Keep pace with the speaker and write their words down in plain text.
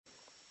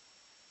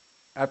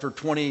After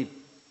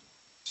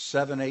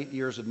 27, 8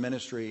 years of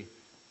ministry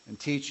and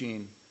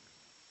teaching,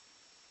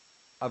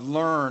 I've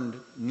learned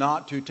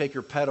not to take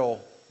your foot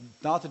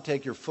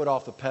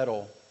off the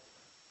pedal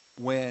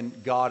when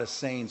God is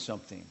saying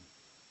something.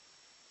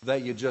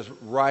 That you just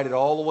ride it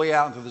all the way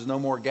out until there's no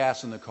more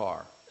gas in the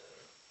car.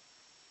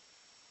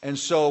 And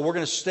so we're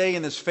going to stay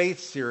in this faith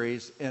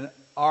series, and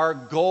our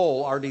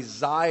goal, our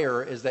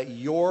desire is that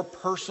your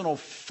personal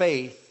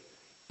faith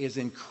is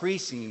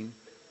increasing,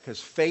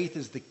 because faith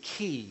is the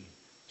key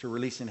to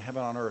releasing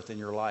heaven on earth in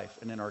your life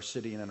and in our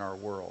city and in our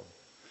world.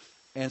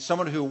 And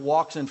someone who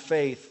walks in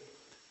faith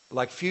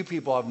like few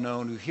people I've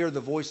known, who hear the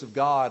voice of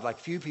God like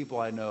few people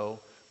I know,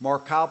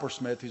 Mark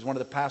Cowpersmith, who's one of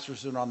the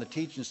pastors on the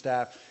teaching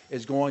staff,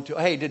 is going to...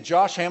 Hey, did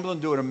Josh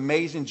Hamilton do an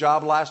amazing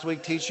job last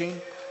week teaching?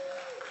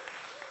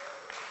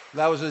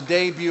 That was his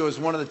debut as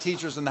one of the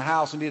teachers in the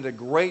house, and he did a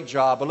great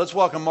job. But let's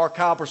welcome Mark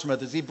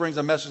Cowpersmith as he brings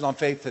a message on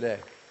faith today.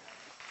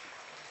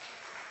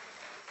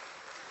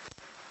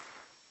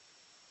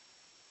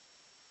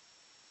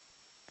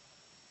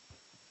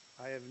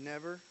 I have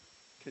never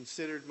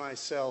considered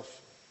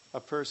myself a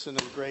person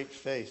of great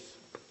faith.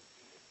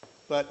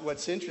 But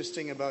what's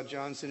interesting about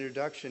John's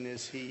introduction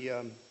is he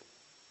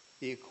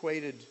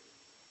equated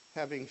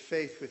having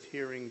faith with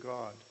hearing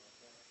God.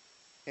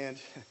 And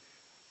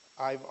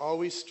I've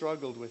always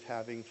struggled with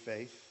having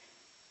faith.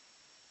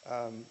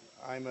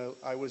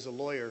 I was a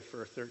lawyer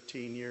for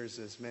 13 years,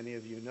 as many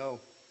of you know,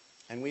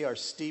 and we are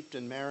steeped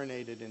and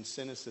marinated in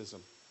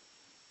cynicism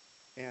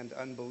and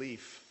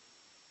unbelief.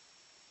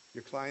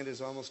 Your client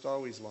is almost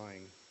always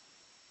lying.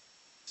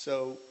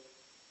 So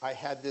I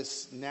had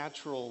this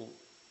natural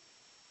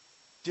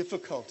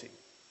difficulty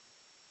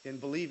in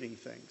believing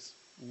things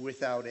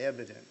without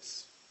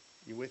evidence.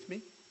 You with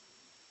me?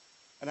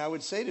 And I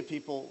would say to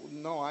people,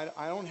 no,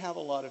 I don't have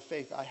a lot of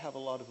faith. I have a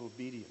lot of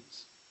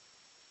obedience.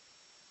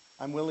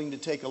 I'm willing to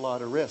take a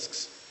lot of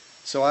risks.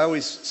 So I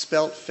always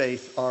spelt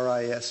faith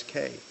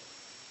R-I-S-K.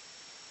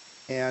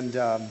 And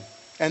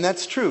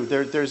that's true.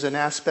 There's an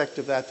aspect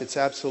of that that's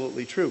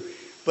absolutely true.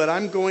 But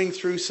I'm going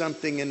through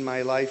something in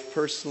my life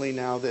personally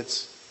now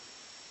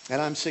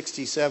and I'm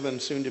 67,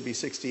 soon to be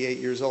 68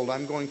 years old.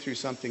 I'm going through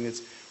something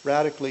that's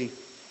radically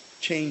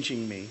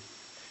changing me.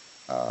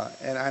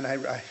 And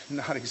I'm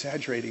not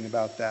exaggerating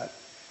about that.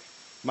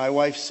 My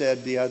wife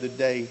said the other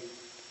day,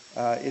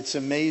 it's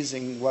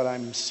amazing what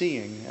I'm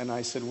seeing. And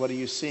I said, what are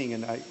you seeing?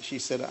 And she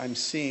said, I'm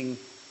seeing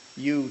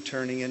you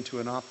turning into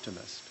an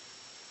optimist.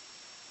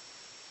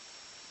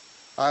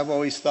 I've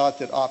always thought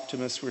that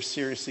optimists were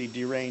seriously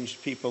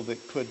deranged people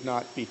that could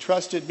not be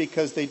trusted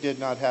because they did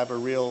not have a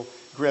real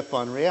grip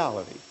on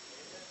reality.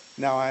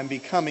 Now I'm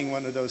becoming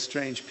one of those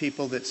strange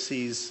people that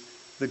sees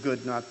the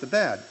good, not the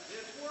bad.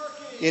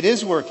 It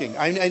is working.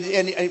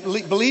 And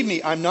believe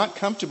me, I'm not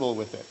comfortable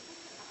with it.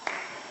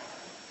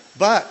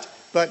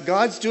 But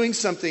God's doing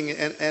something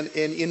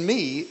in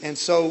me, and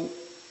so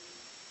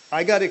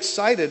I got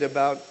excited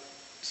about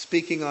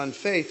speaking on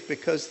faith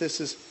because this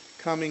is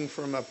coming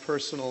from a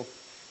personal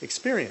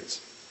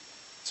experience.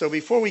 So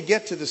before we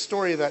get to the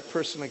story of that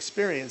personal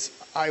experience,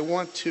 I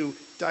want to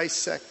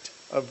dissect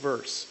a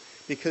verse,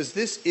 because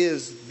this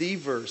is the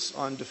verse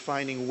on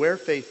defining where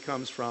faith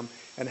comes from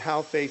and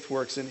how faith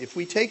works. And if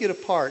we take it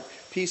apart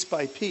piece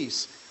by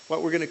piece,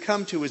 what we're going to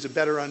come to is a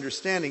better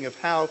understanding of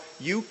how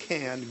you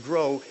can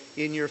grow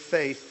in your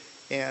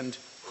faith and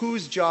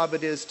whose job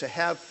it is to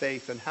have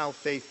faith and how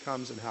faith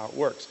comes and how it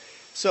works.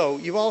 So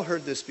you've all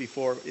heard this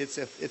before. It's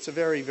a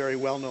very, very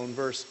well-known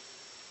verse.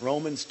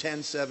 Romans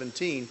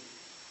 10:17.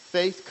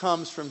 Faith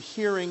comes from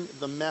hearing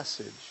the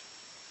message,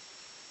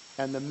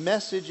 and the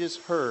message is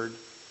heard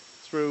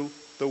through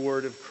the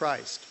word of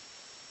Christ.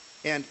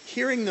 And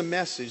hearing the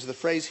message, the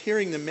phrase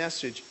hearing the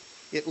message,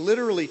 it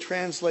literally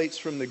translates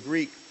from the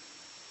Greek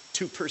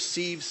to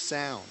perceive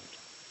sound.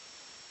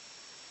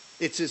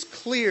 It's as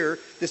clear,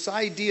 this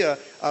idea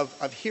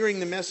of hearing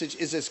the message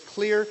is as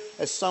clear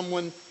as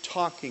someone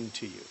talking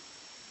to you.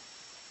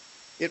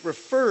 It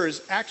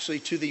refers actually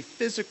to the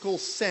physical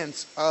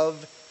sense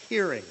of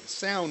hearing,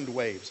 sound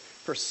waves,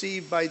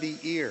 perceived by the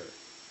ear.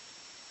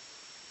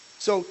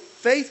 So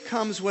faith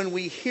comes when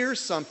we hear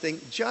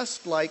something,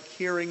 just like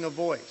hearing a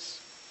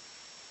voice.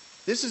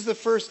 This is the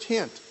first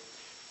hint.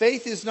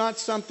 Faith is not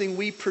something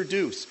we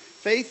produce.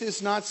 Faith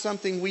is not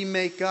something we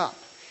make up.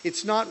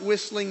 It's not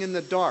whistling in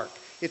the dark.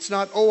 It's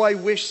not, oh, I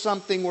wish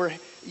something were,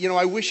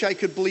 I wish I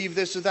could believe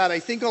this or that. I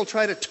think I'll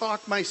try to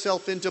talk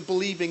myself into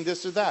believing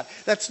this or that.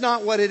 That's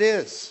not what it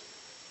is.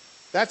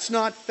 That's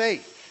not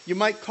faith. You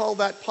might call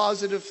that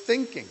positive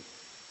thinking.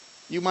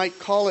 You might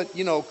call it,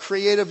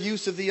 creative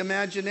use of the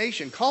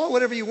imagination. Call it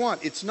whatever you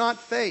want. It's not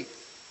faith.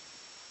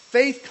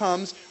 Faith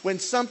comes when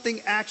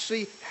something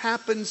actually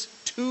happens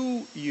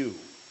to you.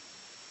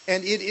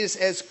 And it is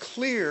as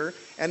clear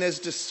and as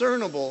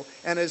discernible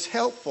and as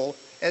helpful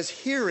as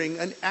hearing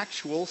an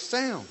actual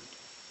sound.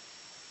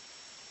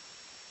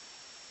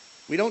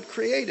 We don't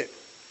create it.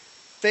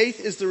 Faith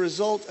is the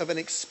result of an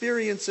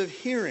experience of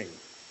hearing.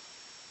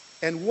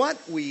 And what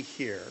we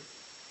hear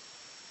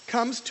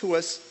comes to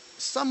us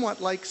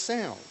somewhat like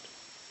sound.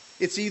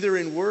 It's either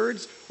in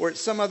words or it's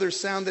some other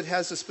sound that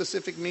has a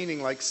specific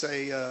meaning, like,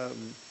 say,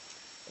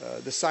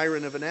 the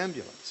siren of an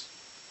ambulance.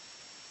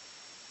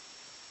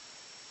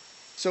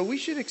 So we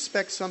should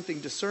expect something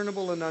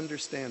discernible and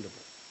understandable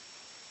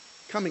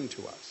coming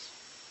to us.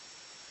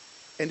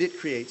 And it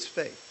creates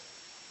faith.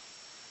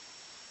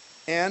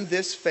 And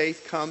this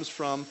faith comes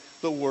from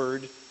the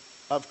Word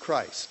of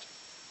Christ.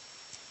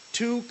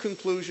 Two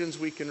conclusions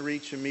we can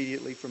reach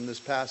immediately from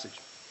this passage.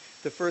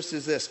 The first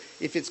is this: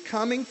 if it's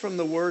coming from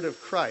the Word of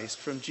Christ,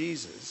 from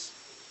Jesus,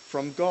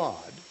 from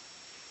God,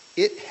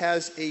 it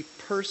has a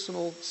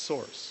personal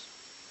source.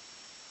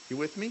 You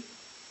with me?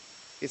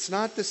 It's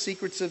not the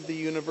secrets of the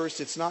universe.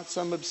 It's not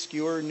some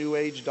obscure New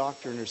Age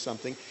doctrine or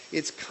something.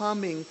 It's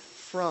coming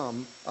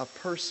from a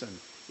person.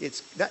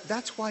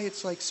 That's why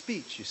it's like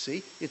speech, you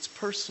see. It's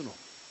personal.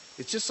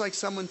 It's just like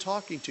someone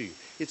talking to you.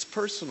 It's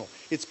personal.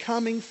 It's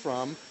coming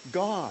from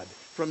God,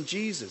 from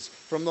Jesus,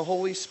 from the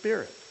Holy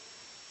Spirit.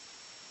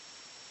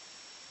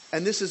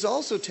 And this is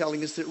also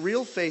telling us that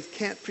real faith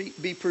can't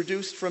be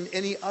produced from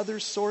any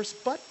other source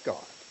but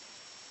God.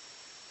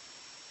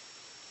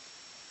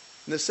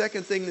 And the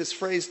second thing this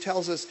phrase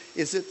tells us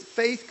is that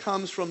faith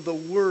comes from the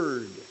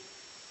Word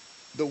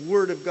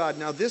of God.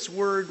 Now, this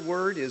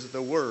word is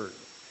the Word.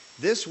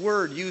 This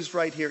word used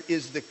right here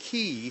is the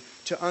key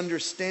to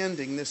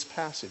understanding this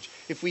passage.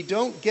 If we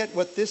don't get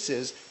what this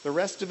is, the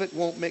rest of it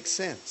won't make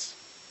sense.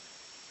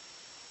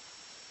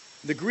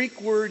 The Greek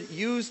word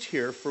used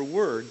here for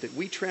word, that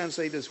we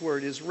translate as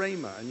word, is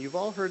rhema. And you've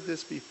all heard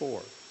this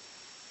before.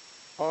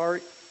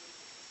 R-H-E-M-A.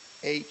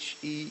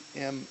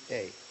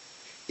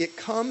 It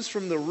comes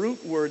from the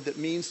root word that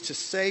means to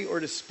say or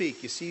to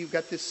speak. You see, you've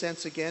got this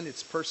sense again.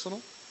 It's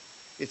personal.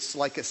 It's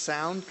like a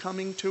sound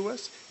coming to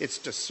us. It's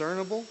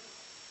discernible.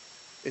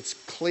 It's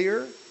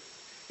clear.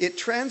 It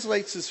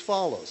translates as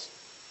follows: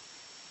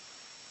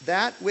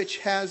 that which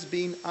has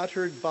been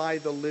uttered by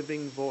the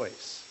living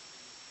voice.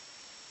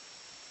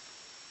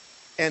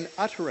 And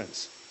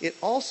utterance. It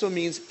also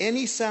means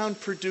any sound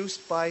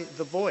produced by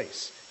the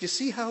voice. Do you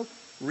see how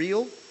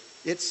real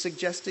it's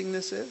suggesting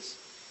this is?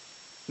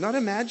 Not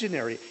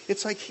imaginary.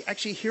 It's like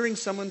actually hearing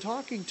someone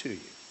talking to you.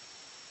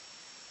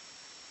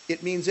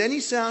 It means any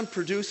sound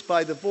produced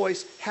by the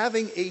voice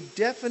having a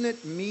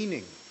definite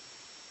meaning.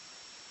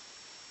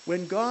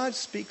 When God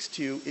speaks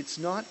to you, it's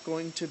not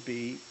going to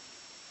be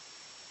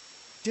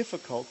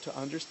difficult to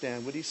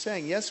understand what he's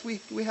saying. Yes,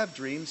 we have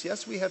dreams.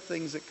 Yes, we have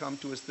things that come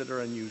to us that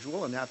are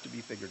unusual and have to be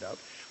figured out.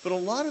 But a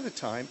lot of the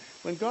time,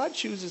 when God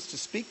chooses to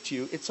speak to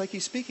you, it's like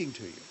he's speaking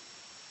to you.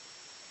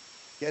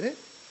 Get it?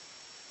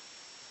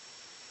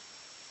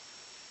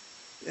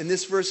 And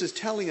this verse is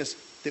telling us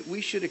that we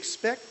should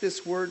expect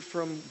this word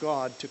from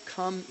God to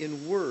come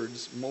in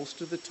words most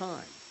of the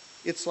time.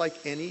 It's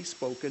like any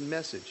spoken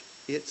message.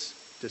 It's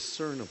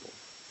discernible.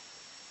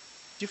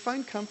 Do you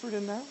find comfort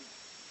in that?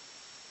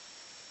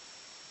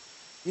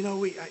 You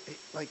know,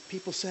 like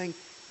people saying,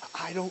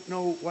 I don't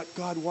know what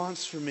God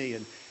wants from me,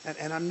 and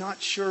I'm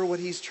not sure what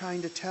he's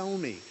trying to tell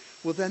me.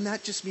 Well, then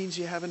that just means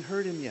you haven't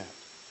heard him yet.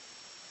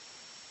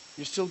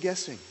 You're still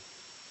guessing.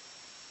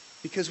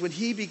 Because when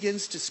he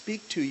begins to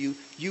speak to you,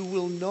 you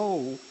will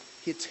know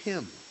it's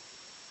him.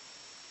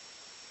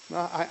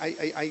 Now,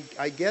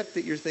 I get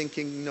that you're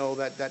thinking, no,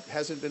 that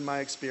hasn't been my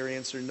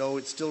experience, or no,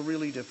 it's still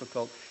really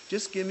difficult.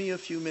 Just give me a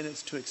few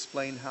minutes to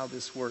explain how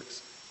this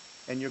works.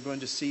 And you're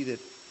going to see that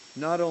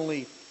not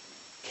only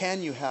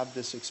can you have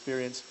this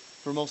experience,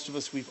 for most of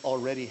us we've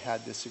already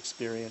had this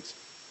experience.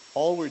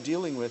 All we're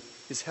dealing with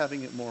is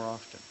having it more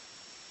often.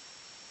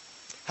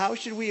 How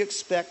should we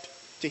expect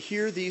to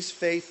hear these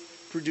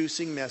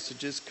faith-producing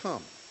messages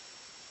come?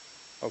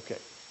 Okay,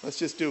 let's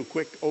just do a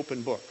quick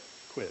open book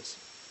quiz.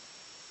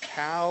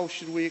 How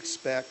should we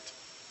expect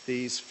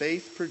these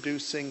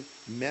faith-producing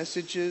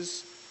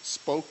messages,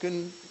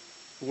 spoken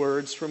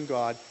words from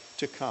God,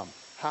 to come?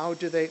 How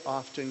do they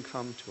often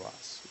come to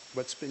us?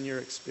 What's been your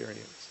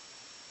experience?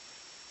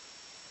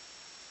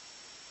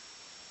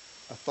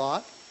 A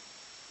thought?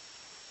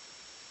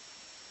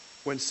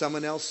 When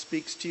someone else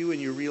speaks to you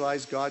and you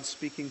realize God's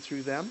speaking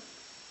through them?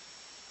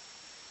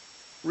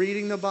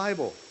 Reading the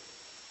Bible.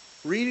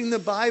 Reading the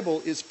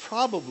Bible is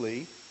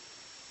probably,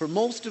 for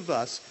most of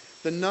us,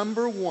 the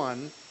number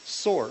one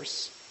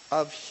source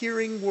of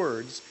hearing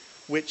words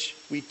which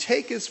we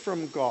take as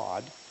from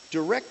God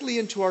directly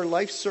into our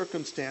life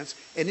circumstance,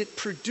 and it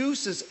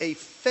produces a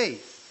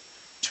faith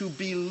to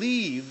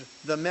believe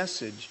the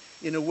message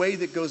in a way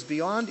that goes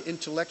beyond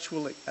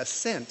intellectual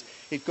assent.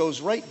 It goes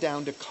right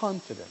down to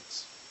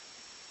confidence.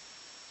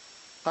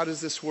 How does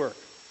this work?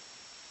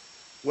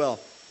 Well,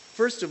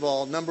 first of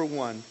all, number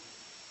one,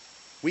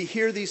 we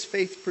hear these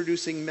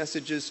faith-producing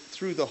messages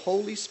through the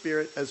Holy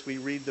Spirit as we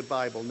read the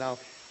Bible. Now,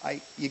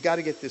 you got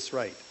to get this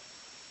right.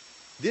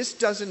 This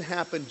doesn't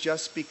happen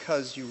just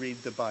because you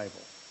read the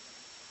Bible.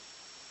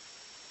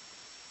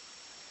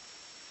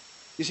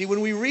 You see,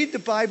 when we read the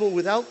Bible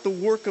without the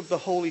work of the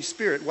Holy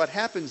Spirit, what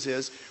happens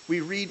is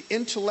we read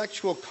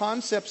intellectual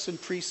concepts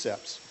and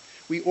precepts.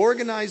 We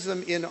organize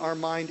them in our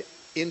mind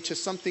into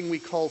something we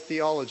call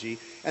theology,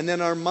 and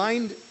then our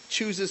mind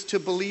chooses to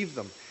believe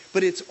them.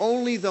 But it's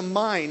only the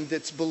mind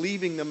that's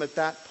believing them at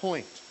that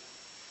point.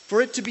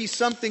 For it to be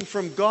something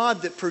from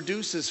God that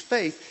produces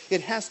faith,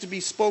 it has to be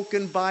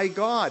spoken by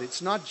God.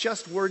 It's not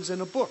just words in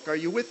a book. Are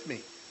you with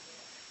me?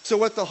 So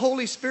what the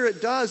Holy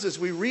Spirit does is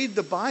we read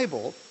the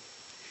Bible,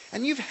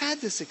 and you've had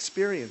this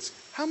experience.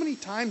 How many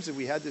times have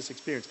we had this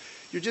experience?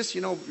 You're just,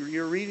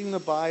 you're reading the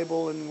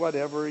Bible and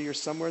whatever, you're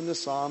somewhere in the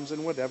Psalms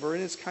and whatever,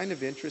 and it's kind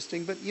of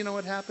interesting, but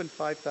it happened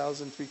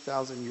 5,000,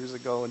 3,000 years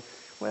ago, and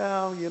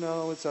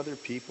well, it's other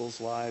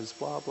people's lives,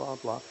 blah, blah,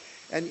 blah.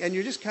 And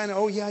you're just kind of,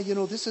 oh yeah,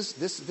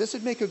 this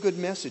would make a good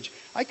message.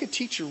 I could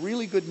teach a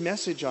really good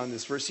message on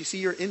this verse. You see,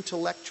 you're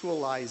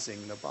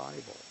intellectualizing the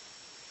Bible.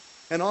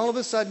 And all of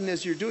a sudden,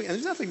 as you're doing, and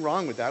there's nothing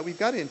wrong with that. We've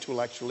got to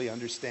intellectually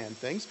understand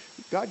things.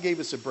 God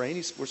gave us a brain.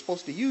 We're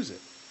supposed to use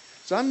it.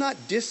 So I'm not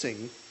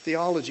dissing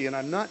theology, and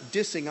I'm not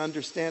dissing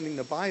understanding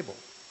the Bible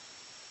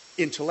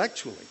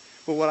intellectually.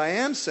 But what I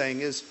am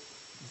saying is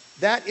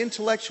that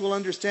intellectual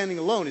understanding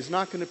alone is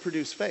not going to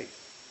produce faith.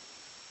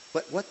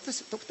 But what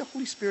the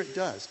Holy Spirit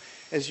does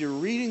as you're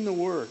reading the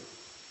Word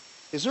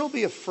is there will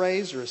be a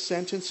phrase or a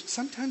sentence.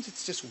 Sometimes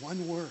it's just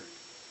one word.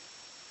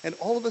 And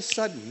all of a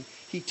sudden,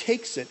 He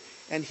takes it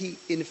and He,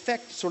 in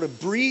effect, sort of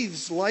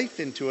breathes life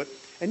into it.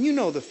 And you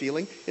know the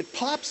feeling. It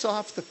pops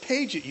off the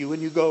page at you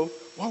and you go,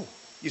 whoa.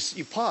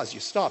 You pause, you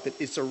stop.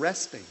 It's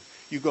arresting.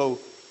 You go,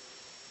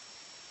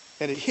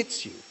 and it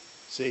hits you.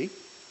 See? It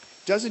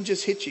doesn't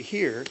just hit you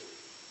here.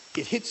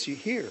 It hits you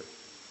here.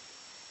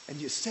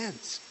 And you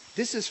sense,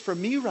 this is for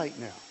me right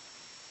now.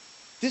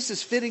 This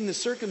is fitting the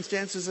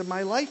circumstances of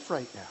my life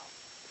right now.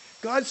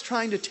 God's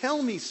trying to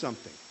tell me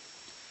something.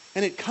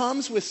 And it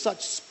comes with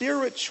such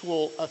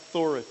spiritual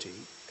authority,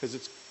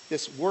 because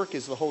this work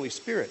is the Holy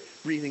Spirit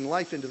breathing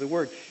life into the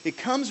Word. It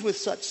comes with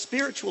such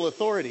spiritual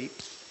authority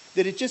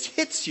that it just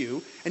hits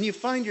you and you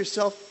find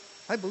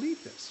yourself, I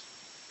believe this.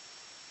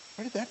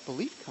 Where did that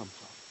belief come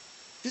from?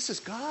 This is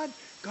God.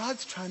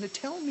 God's trying to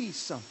tell me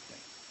something.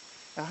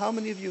 Now, how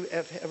many of you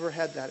have ever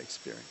had that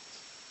experience?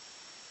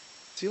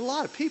 See, a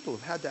lot of people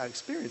have had that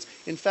experience.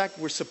 In fact,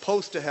 we're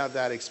supposed to have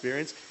that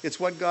experience. It's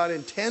what God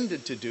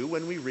intended to do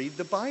when we read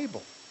the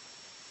Bible.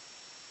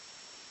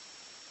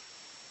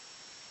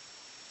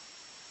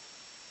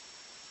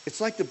 It's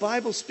like the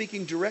Bible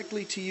speaking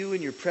directly to you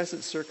in your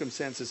present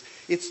circumstances.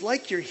 It's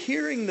like you're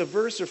hearing the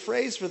verse or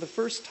phrase for the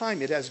first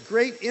time. It has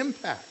great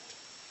impact.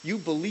 You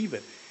believe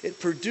it. It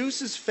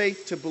produces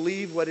faith to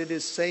believe what it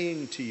is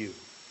saying to you.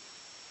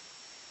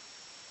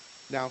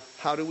 Now,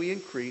 how do we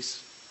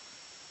increase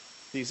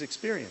these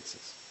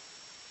experiences?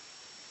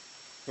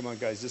 Come on,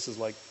 guys, this is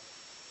like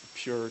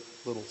pure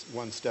little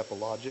one step of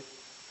logic.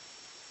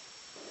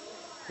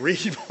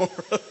 Read more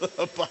of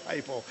the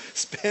Bible.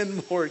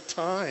 Spend more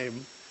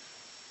time.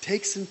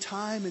 Take some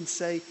time and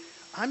say,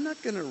 I'm not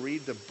going to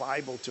read the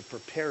Bible to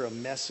prepare a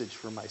message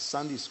for my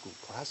Sunday school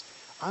class.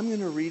 I'm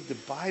going to read the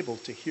Bible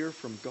to hear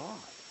from God.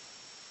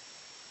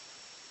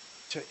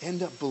 To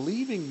end up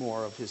believing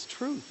more of His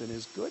truth and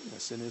His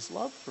goodness and His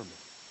love for me.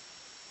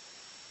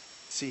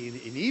 See,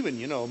 and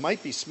even, it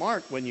might be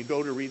smart when you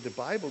go to read the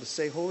Bible to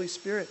say, Holy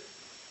Spirit,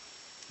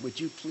 would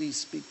you please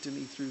speak to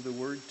me through the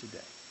Word today?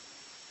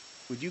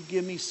 Would you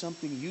give me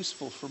something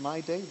useful for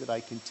my day that I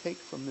can take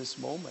from this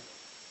moment?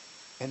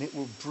 And it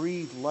will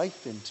breathe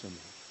life into me,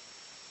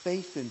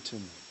 faith into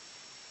me,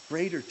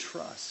 greater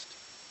trust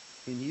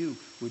in you.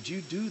 Would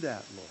you do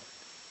that, Lord?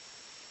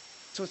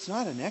 So it's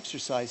not an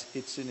exercise,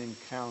 it's an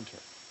encounter.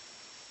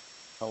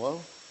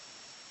 Hello?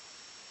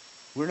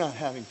 We're not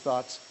having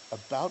thoughts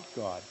about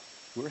God.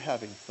 We're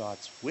having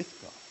thoughts with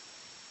God.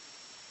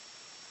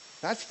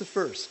 That's the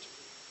first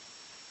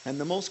and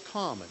the most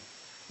common.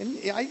 And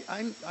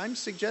I'm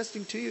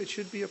suggesting to you it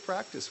should be a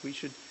practice. We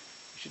should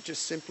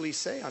just simply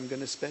say, I'm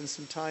going to spend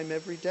some time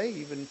every day,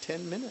 even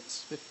 10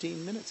 minutes,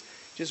 15 minutes,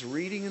 just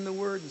reading in the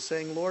Word and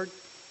saying, Lord,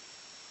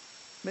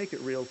 make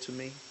it real to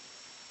me.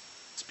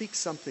 Speak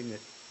something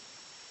that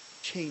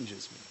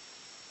changes me,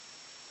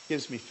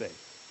 gives me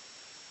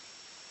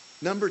faith.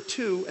 Number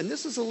two, and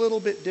this is a little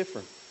bit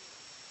different.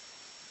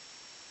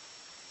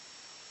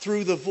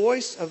 Through the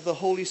voice of the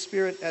Holy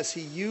Spirit as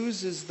He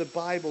uses the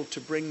Bible to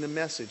bring the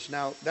message.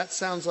 Now, that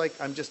sounds like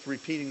I'm just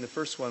repeating the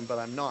first one, but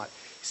I'm not.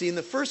 See, in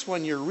the first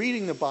one, you're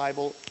reading the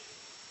Bible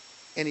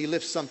and He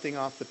lifts something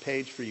off the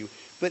page for you.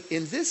 But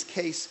in this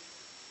case,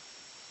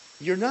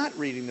 you're not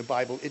reading the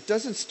Bible. It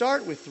doesn't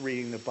start with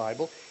reading the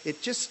Bible.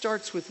 It just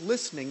starts with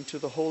listening to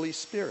the Holy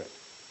Spirit.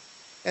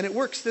 And it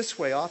works this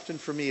way. Often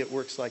for me, it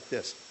works like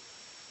this.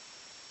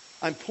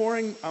 I'm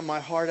pouring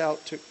my heart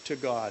out to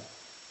God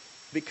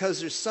because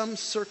there's some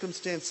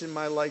circumstance in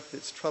my life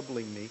that's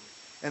troubling me,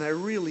 and I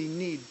really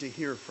need to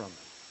hear from Him.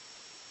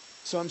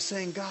 So I'm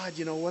saying, God,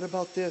 what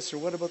about this or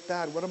what about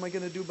that? What am I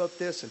going to do about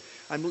this? And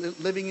I'm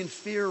living in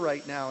fear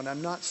right now, and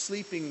I'm not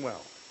sleeping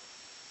well.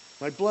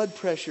 My blood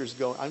pressure's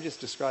going. I'm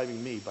just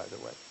describing me, by the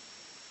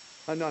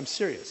way. No, I'm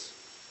serious.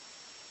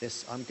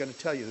 I'm going to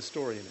tell you the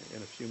story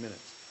in a few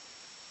minutes.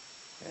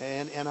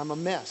 And I'm a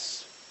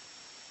mess.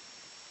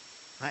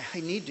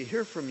 I need to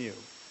hear from you.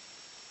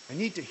 I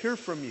need to hear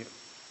from you.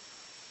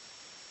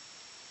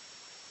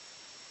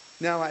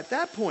 Now, at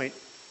that point,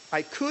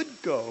 I could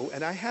go,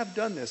 and I have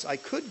done this, I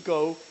could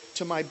go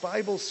to my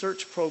Bible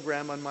search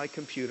program on my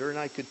computer, and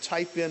I could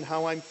type in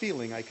how I'm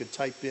feeling. I could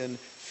type in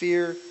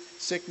fear,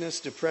 sickness,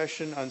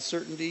 depression,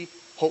 uncertainty,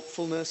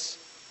 hopefulness,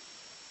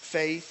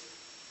 faith.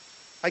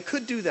 I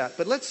could do that,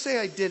 but let's say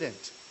I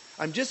didn't.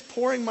 I'm just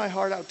pouring my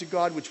heart out to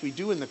God, which we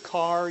do in the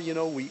car. You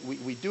know,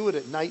 we do it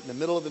at night, in the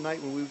middle of the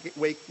night when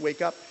we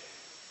wake up.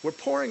 We're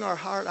pouring our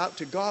heart out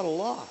to God a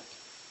lot.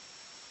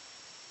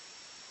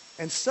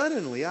 And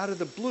suddenly, out of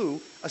the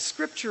blue, a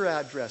scripture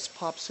address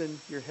pops in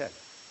your head.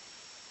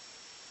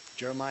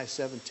 Jeremiah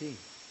 17.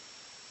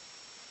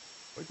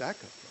 Where'd that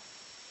come from?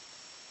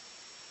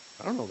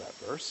 I don't know that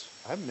verse.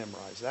 I haven't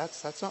memorized that.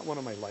 That's not one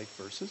of my life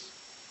verses.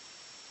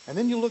 And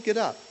then you look it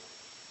up,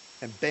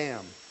 and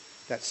bam,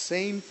 that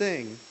same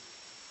thing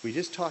we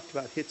just talked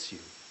about hits you.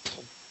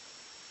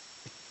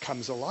 It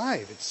comes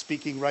alive. It's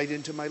speaking right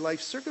into my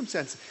life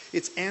circumstance.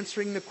 It's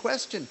answering the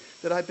question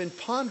that I've been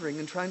pondering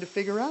and trying to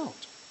figure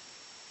out.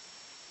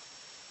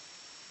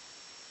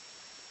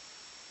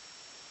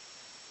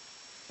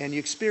 And you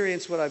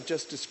experience what I've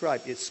just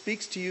described. It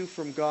speaks to you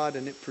from God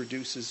and it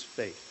produces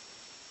faith.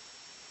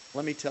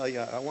 Let me tell you,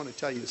 I want to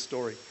tell you a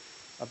story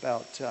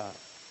about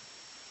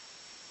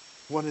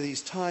one of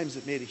these times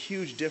that made a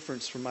huge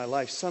difference for my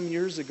life. Some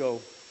years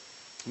ago,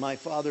 my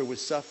father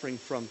was suffering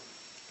from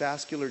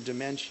vascular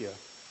dementia,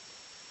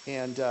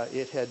 and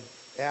it had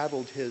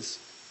addled his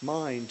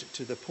mind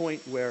to the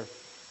point where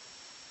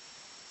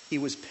he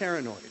was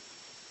paranoid.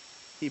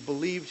 He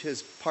believed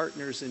his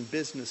partners in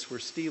business were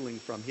stealing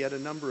from him. He had a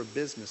number of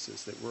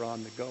businesses that were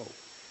on the go,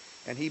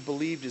 and he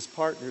believed his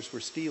partners were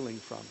stealing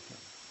from him.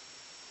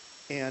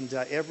 And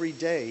every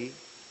day,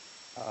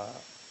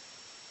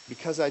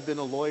 because I'd been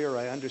a lawyer,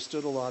 I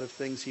understood a lot of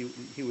things.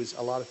 He was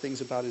a lot of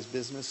things about his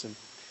business,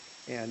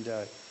 and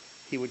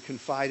he would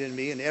confide in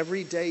me. And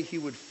every day he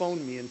would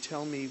phone me and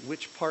tell me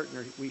which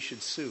partner we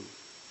should sue.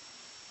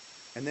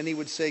 And then he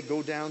would say,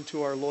 go down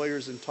to our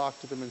lawyers and talk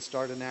to them and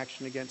start an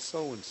action against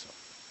so-and-so.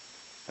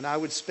 And I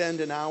would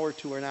spend an hour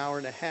to an hour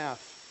and a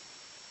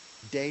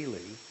half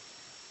daily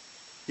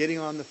getting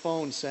on the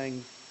phone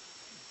saying,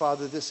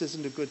 Father, this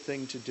isn't a good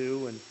thing to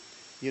do, and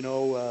you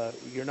know,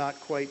 you're not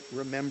quite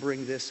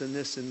remembering this and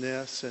this and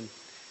this, and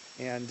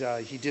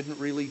he didn't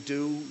really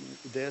do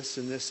this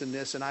and this and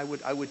this. And I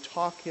would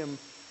talk him,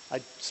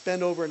 I'd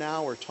spend over an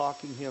hour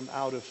talking him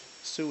out of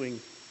suing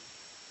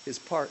his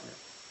partner.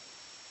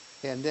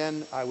 And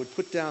then I would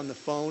put down the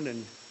phone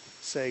and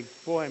say,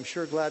 boy, I'm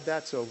sure glad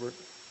that's over.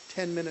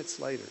 10 minutes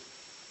later,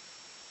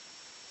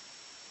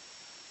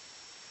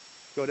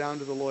 go down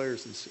to the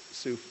lawyers and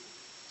sue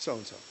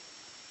so-and-so.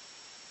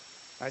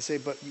 I say,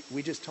 but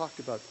we just talked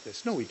about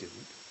this. No, we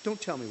didn't.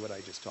 Don't tell me what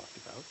I just talked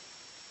about.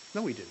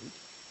 No, we didn't.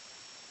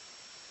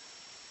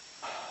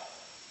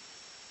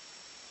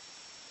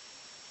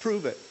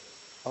 Prove it.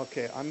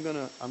 Okay, I'm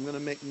gonna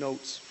make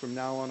notes from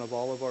now on of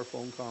all of our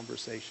phone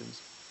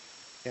conversations,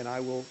 and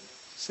I will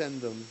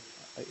send them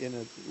in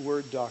a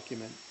Word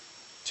document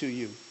to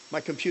you. My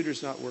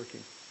computer's not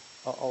working.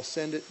 I'll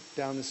send it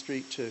down the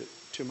street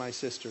to my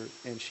sister,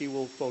 and she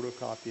will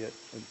photocopy it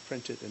and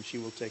print it, and she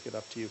will take it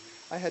up to you.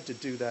 I had to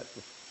do that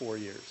for 4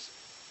 years.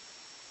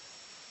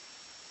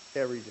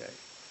 Every day.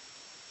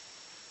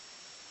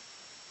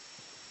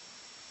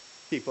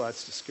 People,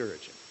 that's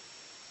discouraging.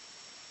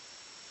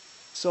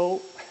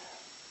 So,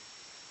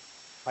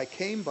 I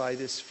came by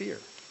this fear.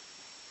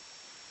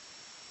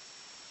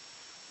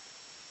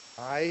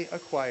 I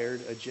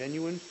acquired a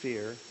genuine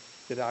fear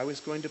that I was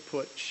going to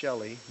put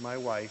Shelley, my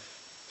wife,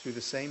 through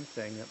the same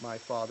thing that my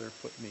father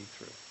put me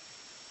through.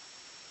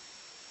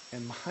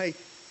 And my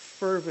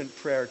fervent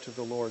prayer to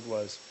the Lord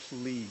was,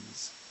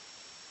 please,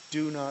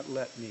 do not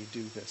let me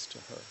do this to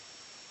her.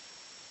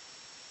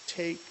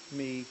 Take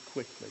me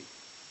quickly.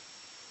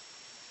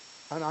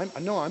 And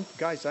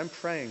I'm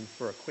praying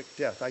for a quick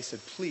death. I said,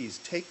 please,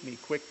 take me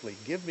quickly.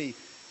 Give me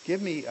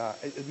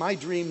my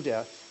dream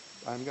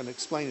death. I'm going to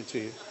explain it to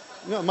you.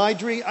 No, my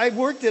dream, I've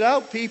worked it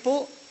out,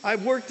 people.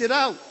 I've worked it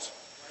out.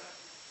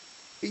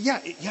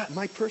 Yeah,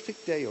 my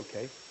perfect day,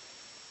 okay?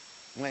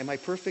 My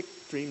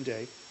perfect dream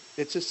day.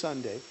 It's a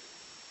Sunday.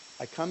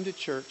 I come to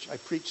church. I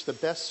preach the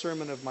best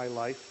sermon of my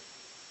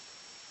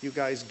life. You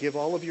guys give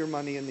all of your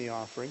money in the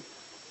offering.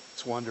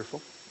 It's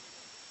wonderful.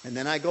 And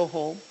then I go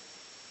home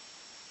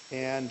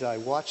and I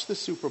watch the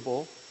Super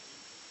Bowl.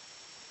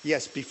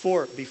 Yes,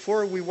 before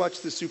we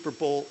watch the Super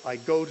Bowl, I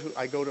go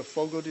to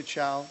Fogo de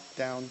Chao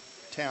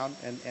downtown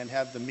and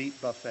have the meat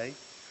buffet.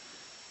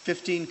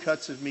 15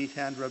 cuts of meat,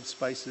 hand-rubbed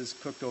spices,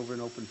 cooked over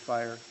an open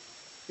fire.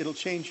 It'll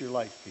change your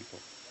life, people.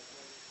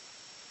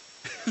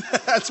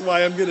 That's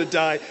why I'm going to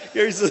die.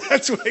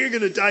 That's why you're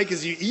going to die,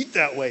 because you eat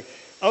that way.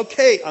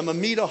 Okay, I'm a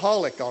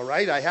meataholic, all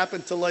right? I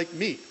happen to like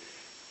meat.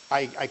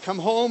 I come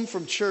home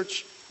from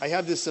church. I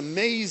have this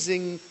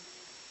amazing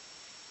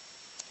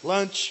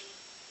lunch,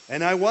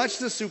 and I watch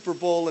the Super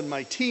Bowl, and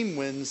my team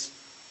wins.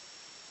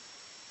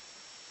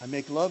 I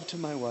make love to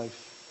my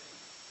wife.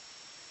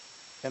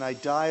 And I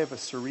die of a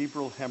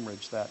cerebral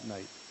hemorrhage that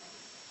night.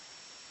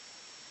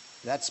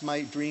 That's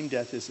my dream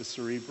death, is a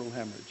cerebral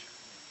hemorrhage.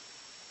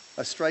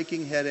 A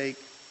striking headache,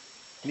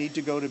 need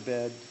to go to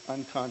bed,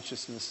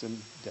 unconsciousness,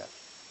 and death.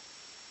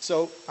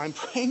 So I'm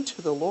praying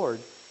to the Lord.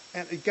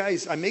 And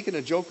guys, I'm making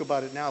a joke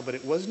about it now, but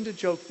it wasn't a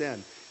joke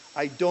then.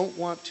 I don't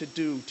want to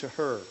do to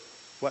her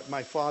what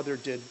my father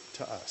did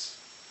to us.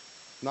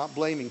 Not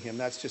blaming him,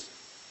 that's just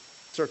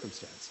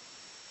circumstance.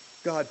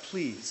 God,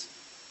 please,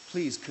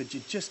 could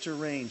you just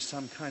arrange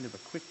some kind of a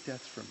quick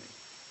death for me?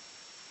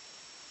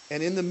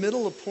 And in the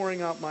middle of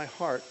pouring out my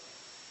heart,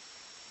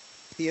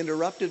 he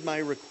interrupted my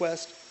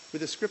request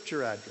with a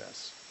scripture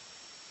address.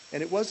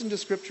 And it wasn't a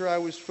scripture I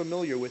was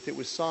familiar with. It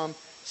was Psalm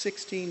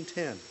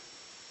 16:10.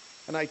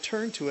 And I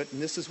turned to it,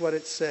 and this is what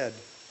it said.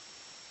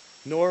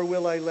 Nor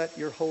will I let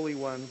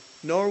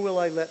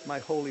my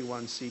Holy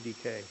One see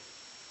decay.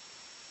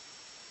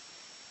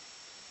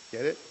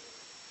 Get it?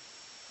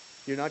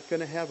 You're not going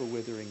to have a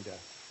withering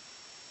death.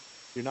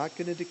 You're not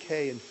going to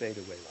decay and fade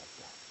away like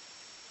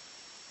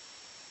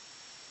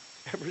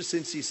that. Ever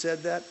since he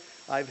said that,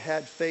 I've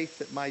had faith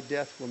that my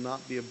death will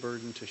not be a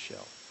burden to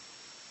Shell.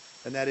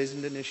 And that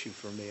isn't an issue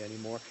for me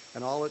anymore.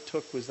 And all it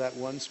took was that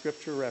one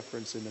scripture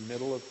reference in the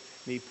middle of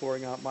me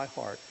pouring out my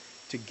heart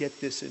to get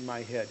this in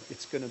my head.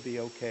 It's going to be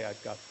okay.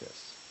 I've got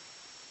this.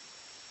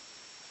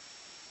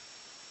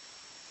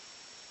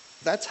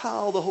 That's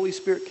how the Holy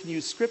Spirit can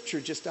use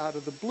scripture just out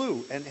of the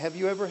blue. And have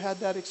you ever had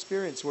that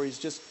experience where he's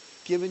just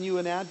given you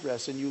an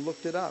address and you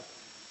looked it up?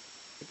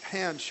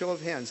 Show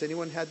of hands.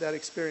 Anyone had that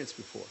experience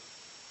before?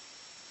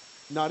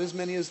 Not as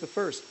many as the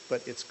first,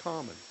 but it's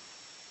common.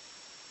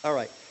 All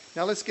right.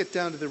 Now let's get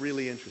down to the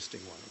really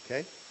interesting one,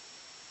 okay?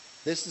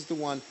 This is the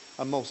one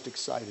I'm most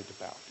excited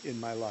about in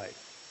my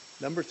life.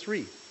 Number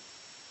 3,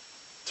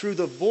 through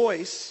the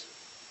voice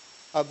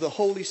of the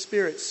Holy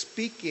Spirit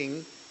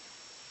speaking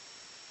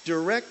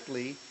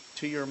directly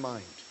to your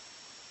mind.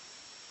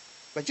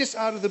 But just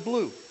out of the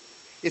blue.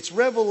 It's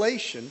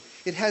revelation.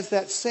 It has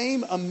that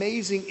same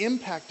amazing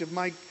impact of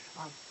oh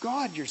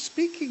God, you're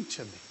speaking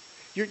to me.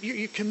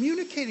 You're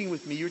communicating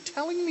with me. You're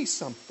telling me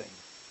something.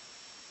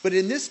 But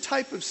in this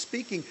type of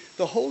speaking,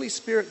 the Holy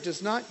Spirit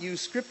does not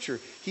use scripture.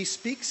 He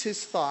speaks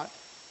his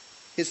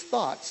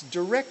thoughts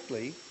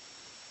directly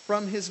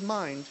from his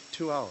mind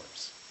to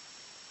ours.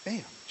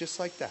 Bam, just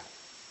like that.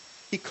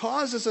 He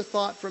causes a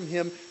thought from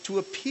him to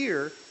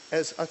appear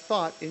as a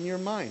thought in your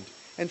mind.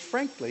 And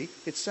frankly,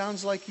 it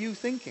sounds like you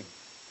thinking.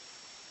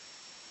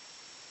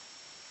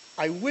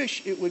 I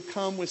wish it would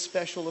come with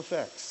special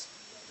effects.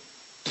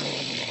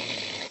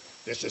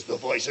 This is the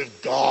voice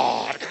of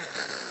God.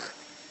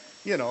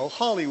 You know,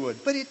 Hollywood.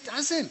 But it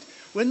doesn't.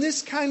 When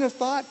this kind of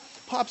thought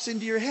pops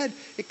into your head,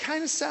 it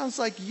kind of sounds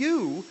like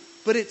you,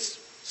 but it's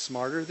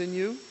smarter than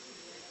you,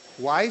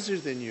 wiser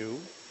than you,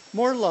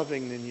 more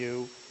loving than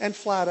you, and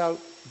flat out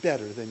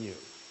better than you.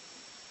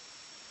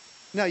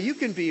 Now, you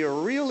can be a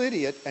real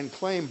idiot and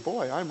claim,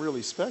 boy, I'm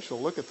really special.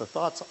 Look at the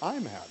thoughts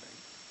I'm having.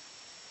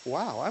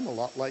 Wow, I'm a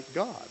lot like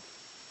God.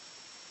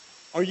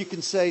 Or you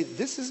can say,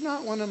 this is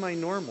not one of my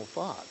normal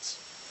thoughts.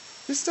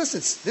 This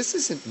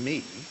isn't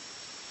me.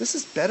 This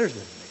is better than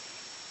me.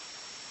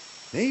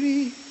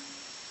 Maybe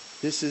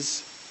this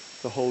is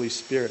the Holy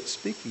Spirit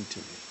speaking to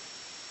me.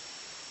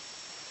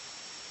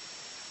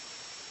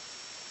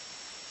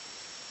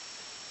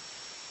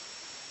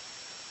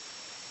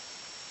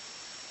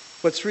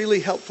 What's really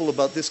helpful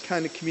about this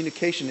kind of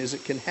communication is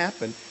it can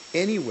happen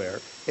anywhere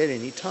at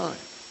any time.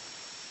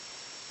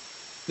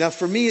 Now,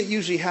 for me, it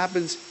usually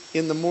happens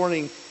in the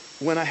morning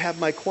when I have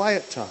my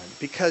quiet time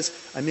because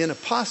I'm in a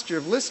posture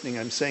of listening.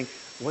 I'm saying,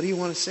 what do you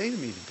want to say to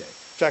me today?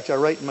 In fact, I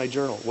write in my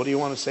journal, what do you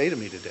want to say to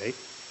me today?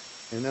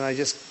 And then I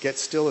just get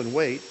still and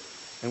wait.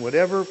 And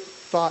whatever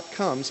thought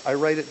comes, I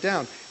write it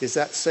down. Is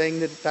that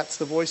saying that that's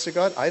the voice of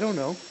God? I don't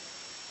know.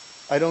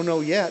 I don't know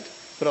yet.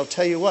 But I'll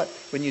tell you what,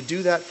 when you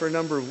do that for a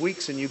number of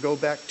weeks and you go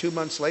back 2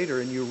 months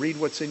later and you read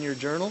what's in your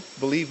journal,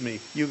 believe me,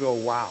 you go,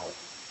 wow,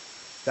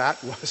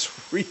 that was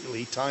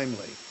really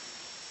timely.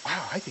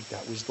 Wow, I think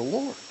that was the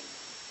Lord.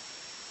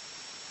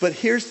 But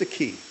here's the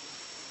key.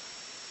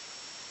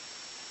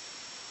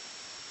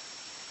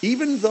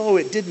 Even though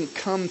it didn't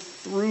come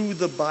through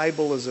the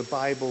Bible as a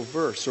Bible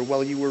verse, or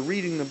while you were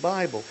reading the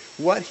Bible,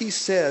 what he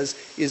says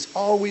is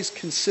always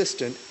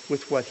consistent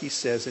with what he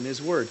says in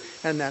his word.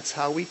 And that's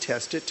how we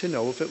test it to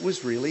know if it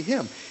was really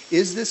him.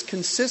 Is this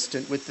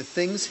consistent with the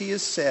things he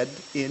has said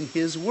in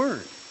his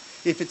word?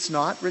 If it's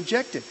not,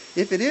 reject it.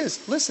 If it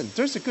is, listen,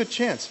 there's a good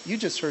chance you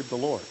just heard the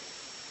Lord.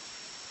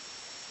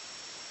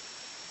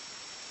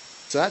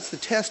 So that's the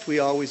test we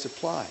always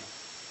apply.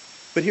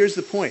 But here's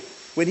the point.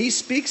 When he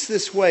speaks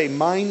this way,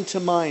 mind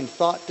to mind,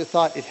 thought to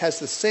thought, it has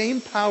the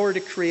same power to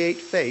create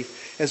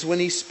faith as when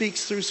he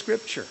speaks through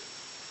Scripture,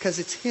 because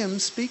it's him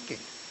speaking.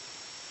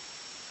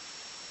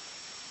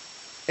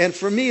 And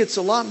for me, it's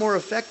a lot more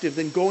effective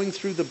than going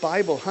through the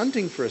Bible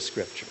hunting for a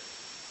Scripture.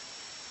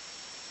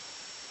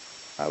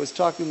 I was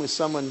talking with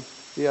someone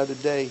the other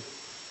day,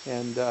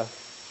 and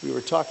we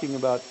were talking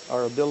about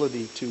our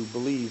ability to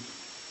believe.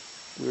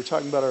 We were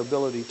talking about our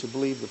ability to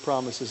believe the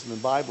promises in the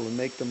Bible and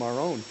make them our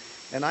own.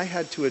 And I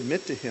had to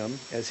admit to him,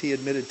 as he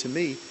admitted to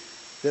me,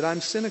 that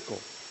I'm cynical.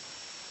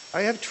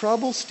 I have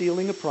trouble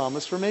stealing a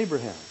promise from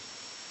Abraham.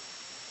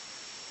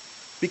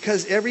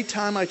 Because every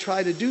time I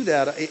try to do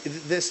that,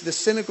 this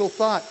cynical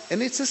thought,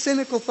 and it's a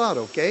cynical thought,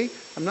 okay?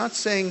 I'm not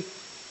saying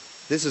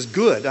this is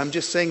good. I'm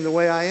just saying the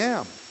way I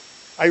am.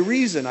 I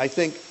reason. I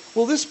think,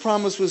 well, this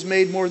promise was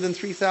made more than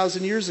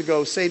 3,000 years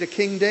ago, say to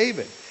King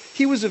David.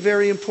 He was a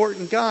very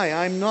important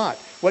guy. I'm not.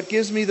 What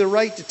gives me the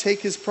right to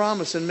take his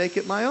promise and make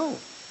it my own?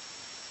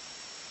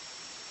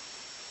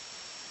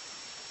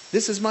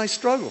 This is my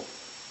struggle.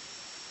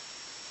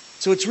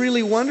 So it's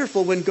really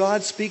wonderful when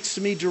God speaks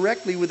to me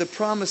directly with a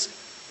promise,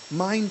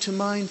 mind to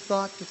mind,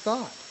 thought to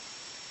thought.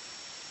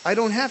 I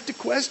don't have to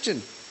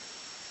question,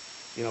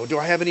 do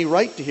I have any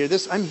right to hear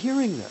this? I'm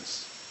hearing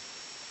this.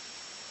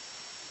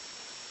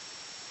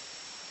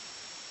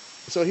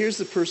 So here's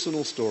the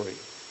personal story.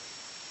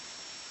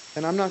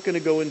 And I'm not going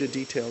to go into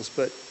details,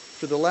 but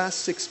for the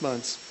last 6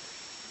 months,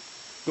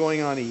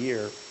 going on a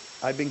year,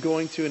 I've been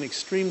going through an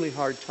extremely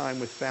hard time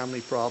with family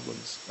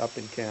problems up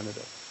in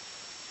Canada.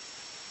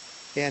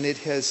 And it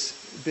has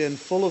been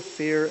full of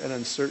fear and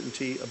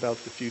uncertainty about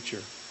the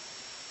future.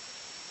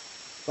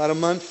 About a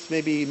month,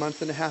 maybe a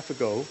month and a half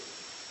ago,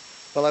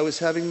 while I was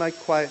having my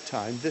quiet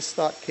time, this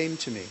thought came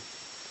to me.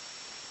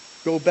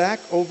 Go back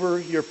over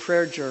your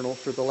prayer journal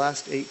for the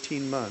last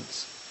 18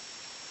 months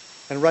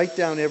and write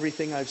down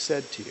everything I've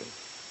said to you.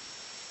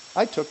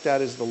 I took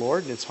that as the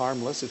Lord, and it's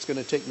harmless. It's going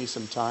to take me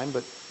some time,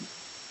 but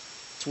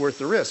it's worth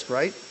the risk,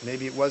 right?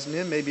 Maybe it wasn't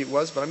him, maybe it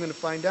was, but I'm going to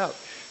find out.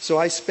 So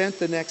I spent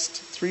the next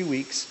 3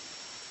 weeks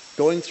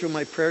going through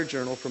my prayer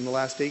journal from the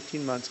last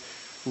 18 months,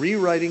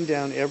 rewriting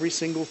down every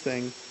single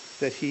thing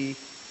that he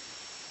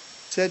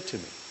said to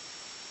me.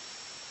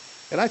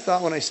 And I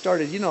thought when I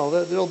started,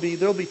 there'll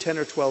be 10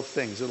 or 12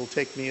 things. It'll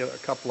take me a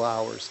couple of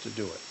hours to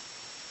do it.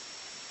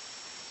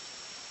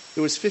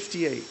 It was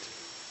 58.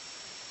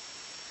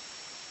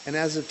 And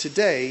as of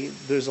today,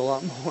 there's a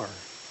lot more.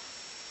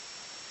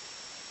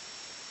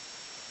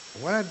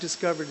 And what I've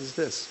discovered is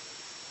this.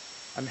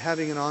 I'm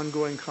having an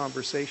ongoing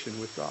conversation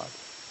with God.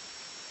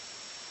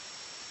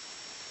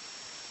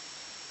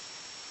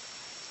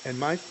 And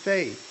my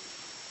faith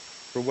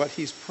for what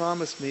he's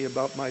promised me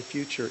about my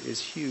future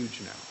is huge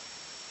now.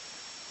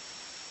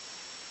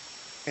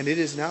 And it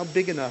is now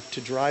big enough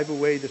to drive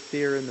away the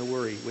fear and the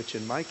worry, which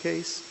in my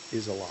case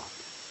is a lot.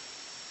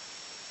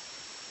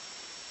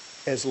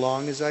 As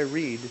long as I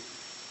read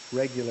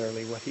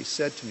regularly what he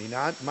said to me.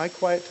 Now, my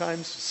quiet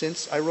times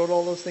since I wrote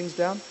all those things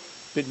down,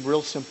 been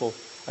real simple.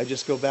 I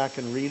just go back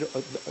and read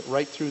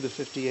right through the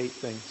 58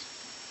 things.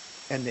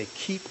 And they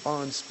keep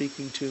on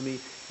speaking to me,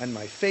 and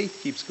my faith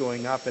keeps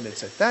going up. And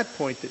it's at that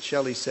point that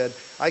Shelley said,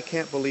 I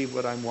can't believe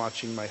what I'm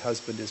watching. My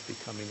husband is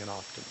becoming an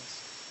optimist.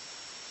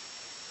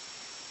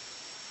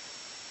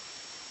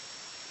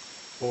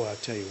 Oh, I'll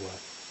tell you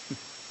what.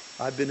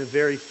 I've been a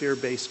very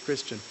fear-based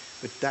Christian,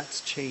 but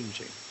that's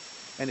changing.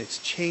 And it's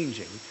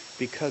changing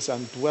because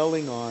I'm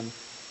dwelling on,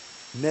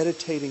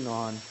 meditating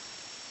on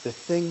the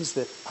things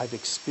that I've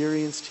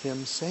experienced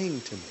him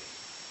saying to me.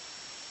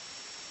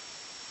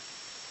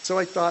 So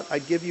I thought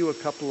I'd give you a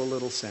couple of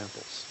little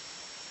samples.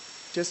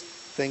 Just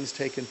things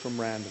taken from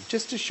random,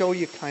 just to show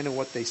you kind of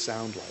what they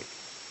sound like.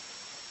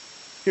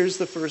 Here's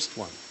the first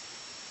one.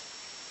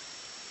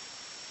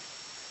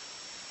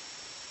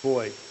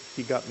 Boy,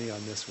 he got me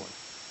on this one.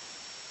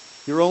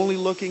 You're only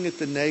looking at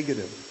the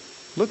negative.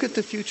 Look at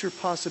the future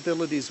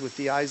possibilities with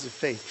the eyes of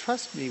faith.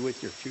 Trust me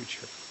with your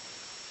future.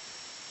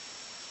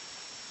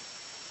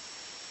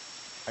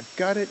 I've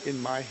got it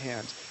in my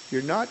hands.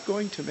 You're not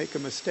going to make a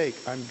mistake.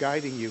 I'm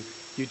guiding you.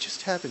 You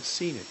just haven't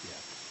seen it yet.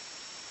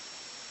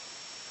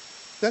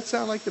 Does that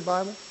sound like the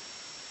Bible?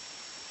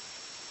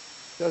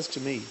 It does to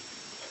me.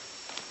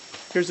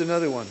 Here's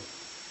another one.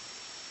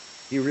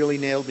 You really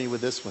nailed me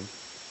with this one.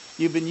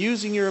 You've been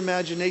using your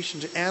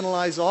imagination to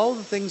analyze all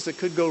the things that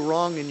could go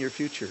wrong in your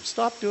future.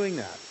 Stop doing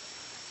that.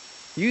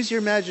 Use your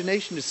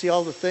imagination to see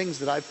all the things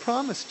that I've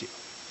promised you.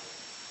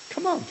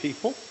 Come on,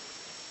 people.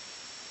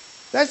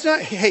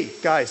 Hey,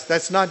 guys,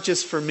 that's not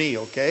just for me,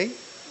 okay?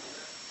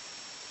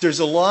 There's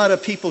a lot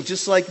of people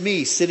just like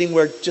me sitting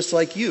where just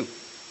like you.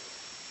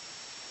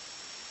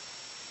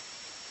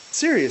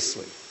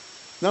 Seriously.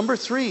 Number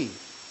 3,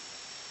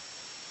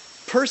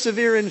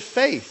 persevere in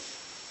faith.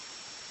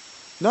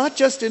 Not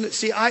just in,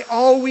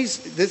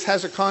 this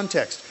has a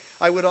context.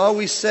 I would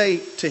always say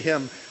to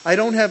him, I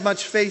don't have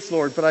much faith,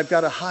 Lord, but I've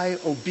got a high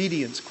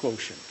obedience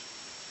quotient.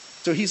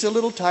 So he's a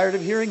little tired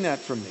of hearing that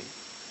from me.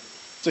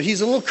 So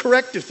he's a little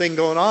corrective thing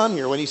going on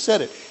here when he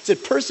said it. He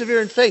said,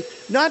 persevere in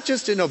faith, not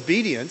just in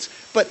obedience,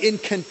 but in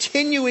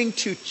continuing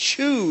to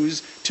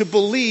choose to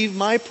believe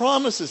my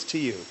promises to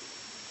you.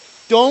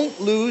 Don't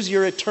lose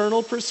your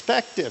eternal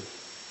perspective.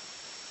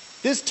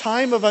 This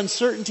time of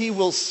uncertainty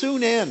will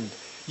soon end.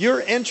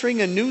 You're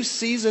entering a new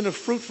season of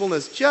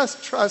fruitfulness.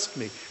 Just trust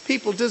me.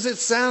 People, does it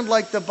sound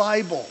like the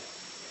Bible?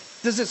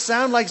 Does it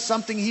sound like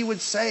something he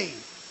would say?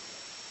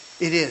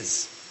 It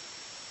is.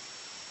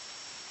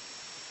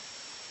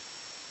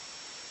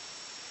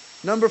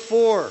 Number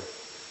 4.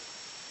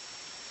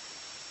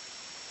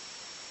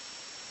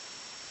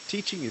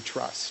 teaching you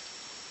trust,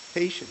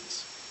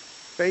 patience,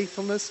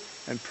 faithfulness,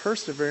 and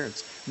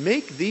perseverance.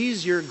 Make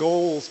these your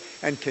goals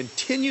and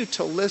continue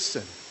to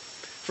listen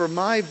for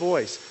my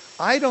voice.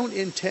 I don't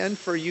intend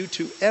for you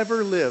to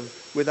ever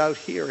live without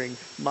hearing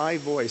my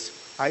voice.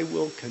 I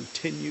will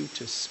continue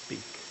to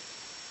speak.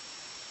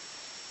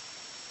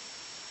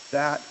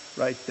 That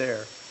right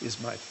there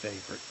is my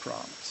favorite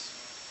promise.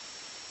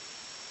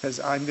 Because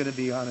I'm going to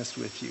be honest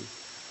with you.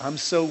 I'm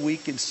so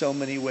weak in so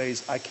many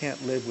ways, I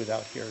can't live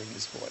without hearing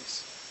his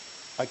voice.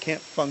 I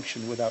can't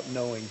function without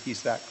knowing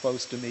he's that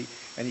close to me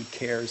and he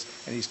cares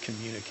and he's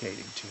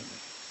communicating to me.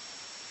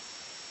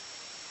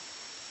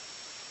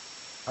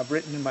 I've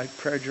written in my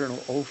prayer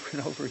journal over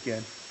and over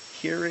again,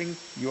 hearing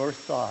your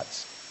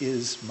thoughts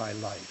is my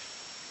life.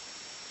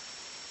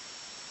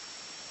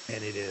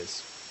 And it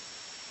is.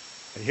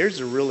 And here's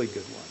a really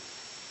good one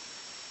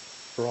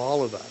for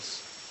all of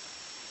us.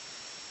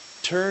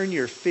 Turn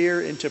your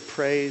fear into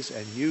praise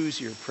and use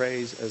your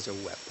praise as a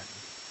weapon.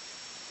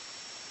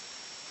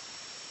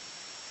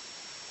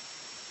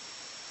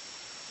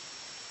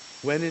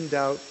 When in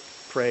doubt,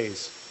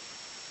 praise.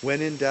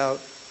 When in doubt,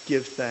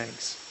 give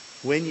thanks.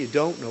 When you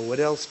don't know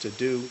what else to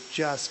do,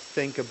 just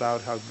think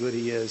about how good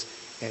he is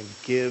and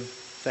give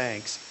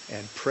thanks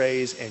and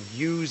praise and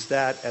use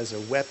that as a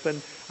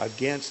weapon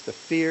against the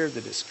fear,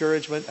 the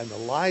discouragement, and the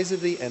lies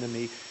of the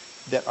enemy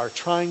that are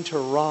trying to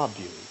rob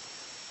you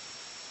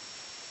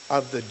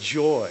of the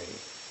joy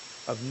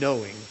of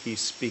knowing he's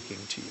speaking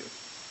to you.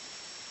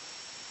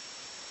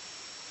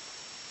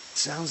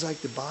 Sounds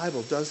like the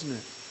Bible, doesn't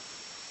it?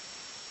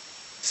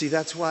 See,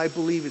 that's why I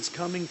believe it's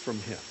coming from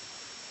him.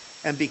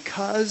 And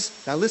because,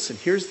 now listen,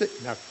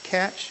 now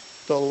catch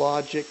the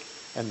logic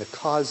and the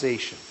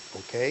causation,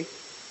 okay?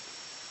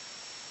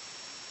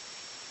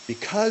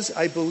 Because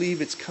I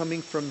believe it's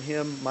coming from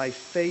him, my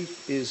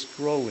faith is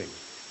growing.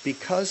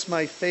 Because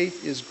my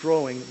faith is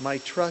growing, my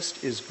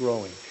trust is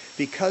growing.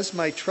 Because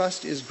my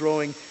trust is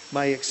growing,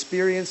 my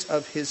experience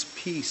of his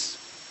peace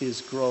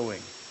is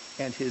growing.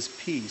 And his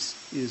peace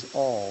is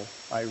all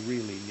I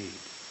really need.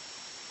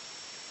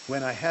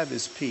 When I have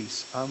his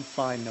peace, I'm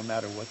fine no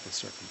matter what the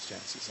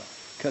circumstances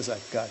are, because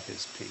I've got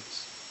his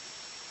peace.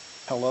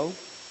 Hello?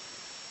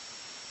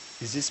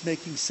 Is this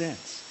making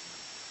sense?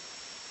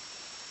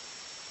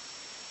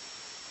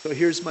 So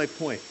here's my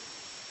point.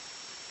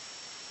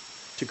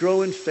 To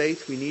grow in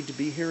faith, we need to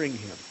be hearing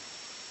him.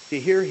 To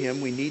hear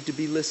him, we need to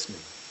be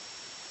listening.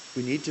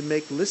 We need to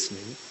make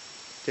listening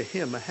to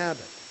him a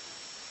habit.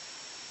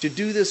 To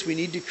do this, we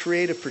need to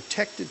create a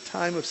protected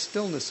time of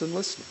stillness and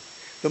listening.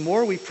 The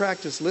more we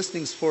practice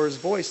listening for his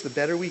voice, the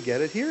better we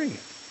get at hearing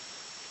it.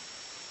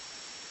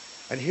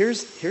 And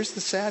here's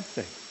the sad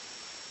thing.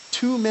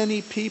 Too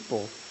many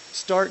people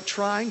start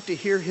trying to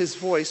hear his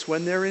voice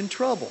when they're in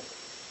trouble.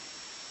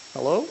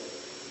 Hello?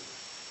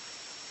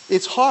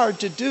 It's hard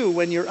to do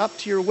when you're up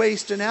to your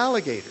waist in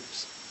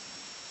alligators.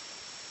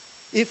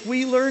 If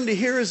we learn to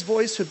hear his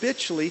voice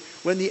habitually,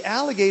 when the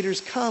alligators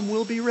come,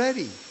 we'll be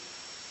ready.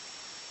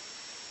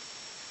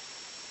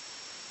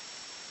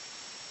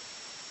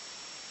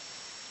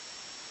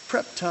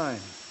 Prep time.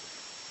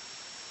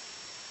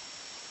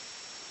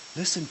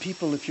 Listen,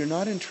 people, if you're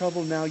not in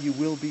trouble now, you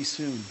will be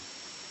soon.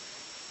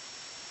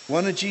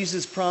 One of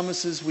Jesus'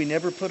 promises we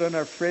never put on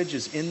our fridge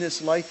is, in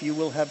this life you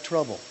will have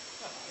trouble.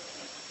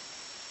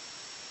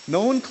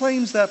 No one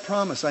claims that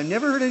promise. I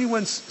never heard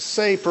anyone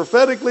say,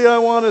 prophetically I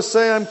want to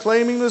say I'm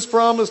claiming this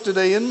promise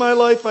today. In my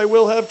life I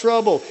will have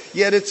trouble.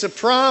 Yet it's a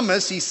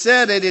promise. He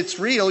said it. It's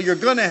real. You're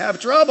going to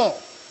have trouble.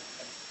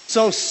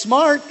 So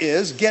smart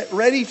is get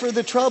ready for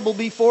the trouble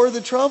before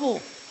the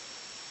trouble.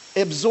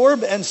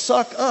 Absorb and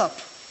suck up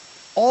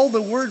all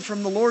the word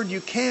from the Lord you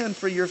can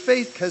for your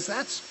faith,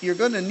 because you're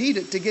going to need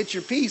it to get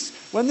your peace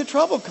when the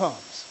trouble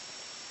comes.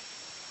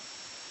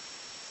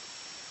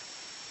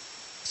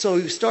 So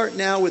you start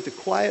now with a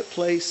quiet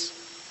place,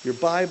 your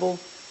Bible,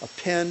 a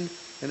pen,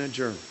 and a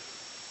journal.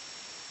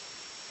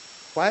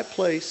 Quiet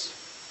place,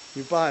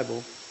 your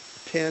Bible,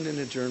 a pen, and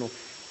a journal.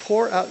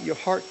 Pour out your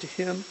heart to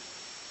him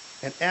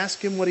and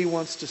ask him what he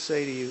wants to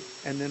say to you,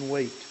 and then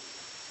wait.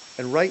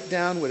 And write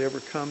down whatever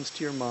comes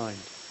to your mind.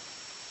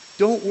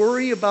 Don't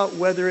worry about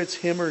whether it's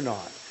him or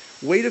not.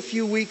 Wait a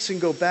few weeks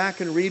and go back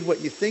and read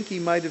what you think he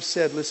might have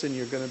said. Listen,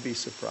 you're going to be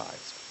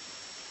surprised.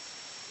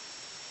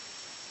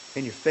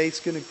 And your faith's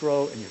going to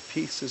grow, and your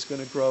peace is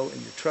going to grow, and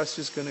your trust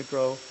is going to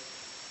grow.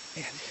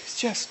 And it's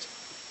just,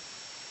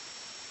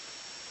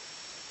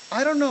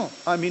 I don't know.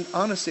 I mean,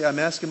 honestly, I'm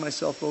asking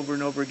myself over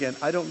and over again,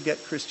 I don't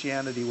get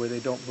Christianity where they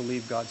don't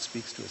believe God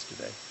speaks to us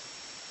today.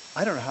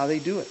 I don't know how they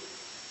do it.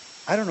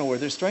 I don't know where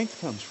their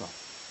strength comes from.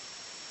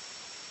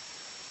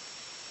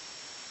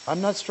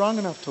 I'm not strong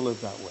enough to live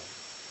that way.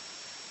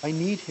 I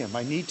need him.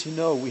 I need to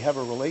know we have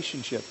a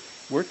relationship.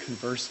 We're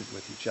conversant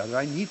with each other.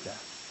 I need that.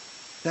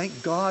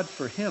 Thank God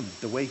for him,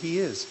 the way he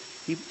is.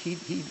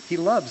 He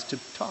loves to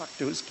talk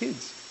to his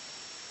kids.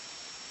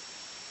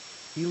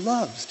 He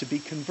loves to be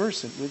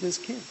conversant with his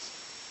kids.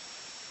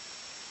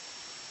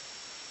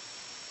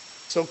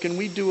 So can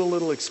we do a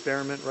little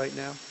experiment right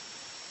now?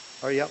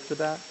 Are you up for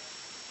that?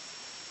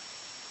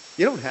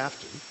 You don't have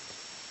to.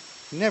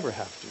 You never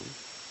have to.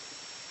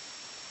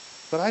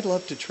 But I'd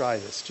love to try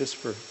this just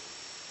for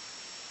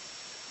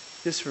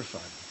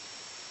fun.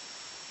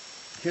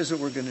 Here's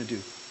what we're going to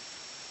do.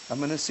 I'm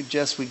going to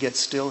suggest we get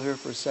still here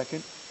for a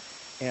second.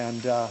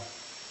 And there's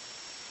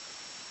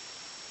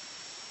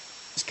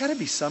got to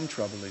be some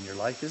trouble in your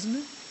life, isn't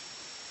it?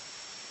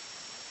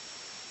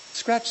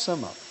 Scratch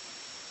some up.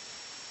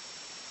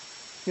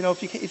 You know,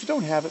 if you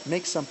don't have it,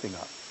 make something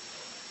up.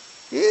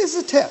 It's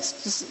a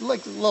test. Just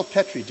like a little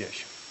Petri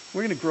dish.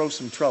 We're going to grow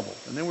some trouble.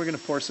 And then we're going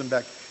to pour some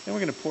back. Then we're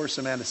going to pour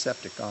some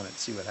antiseptic on it and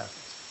see what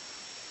happens.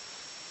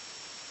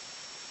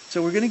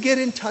 So we're going to get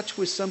in touch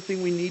with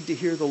something we need to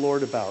hear the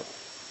Lord about.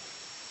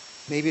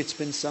 Maybe it's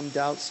been some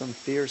doubt, some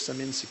fear,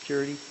 some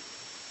insecurity,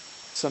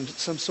 some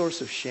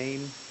source of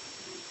shame,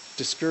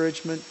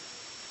 discouragement,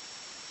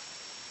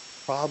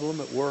 problem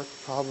at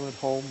work, problem at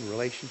home,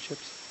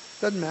 relationships.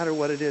 Doesn't matter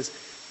what it is.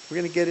 We're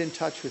going to get in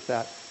touch with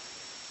that.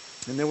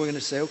 And then we're going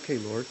to say, okay,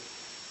 Lord,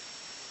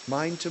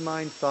 mind to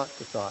mind, thought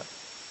to thought.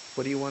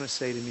 What do you want to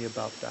say to me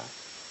about that?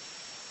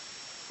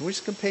 And we're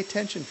just going to pay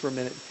attention for a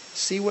minute.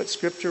 See what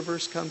scripture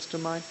verse comes to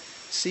mind.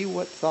 See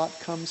what thought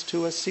comes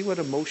to us. See what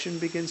emotion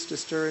begins to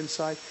stir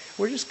inside.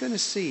 We're just going to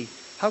see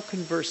how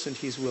conversant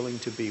he's willing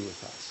to be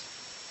with us.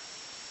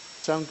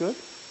 Sound good?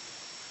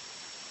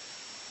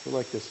 Go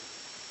like this.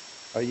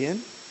 Are you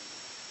in?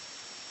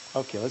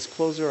 Okay, let's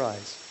close our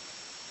eyes.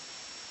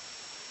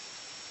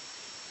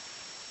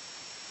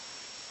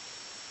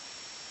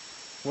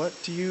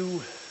 What do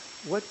you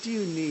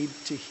need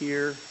to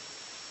hear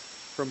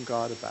from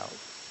God about?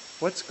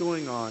 What's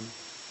going on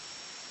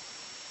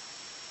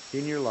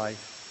in your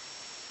life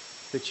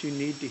that you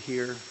need to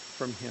hear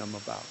from him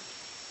about?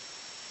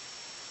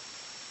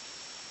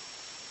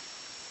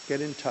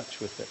 Get in touch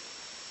with it.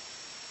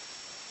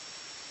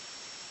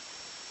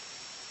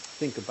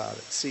 Think about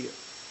it. See it.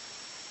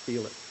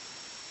 Feel it.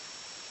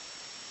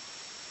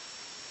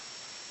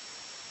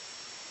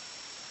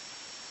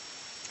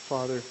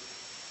 Father,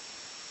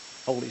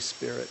 Holy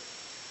Spirit,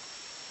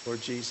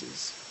 Lord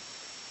Jesus,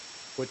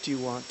 what do you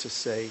want to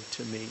say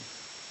to me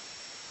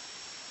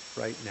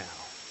right now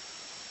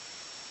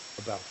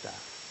about that?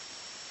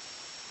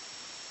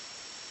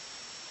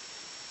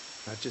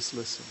 Now just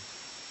listen.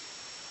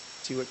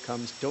 See what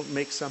comes. Don't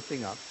make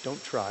something up.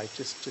 Don't try.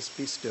 Just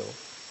be still.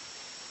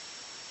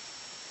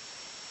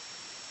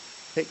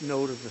 Take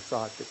note of the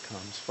thought that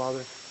comes.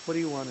 Father, what do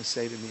you want to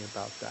say to me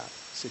about that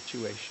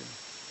situation,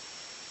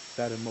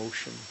 that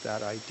emotion,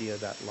 that idea,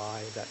 that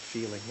lie, that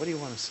feeling? What do you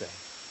want to say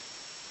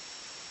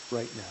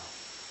right now?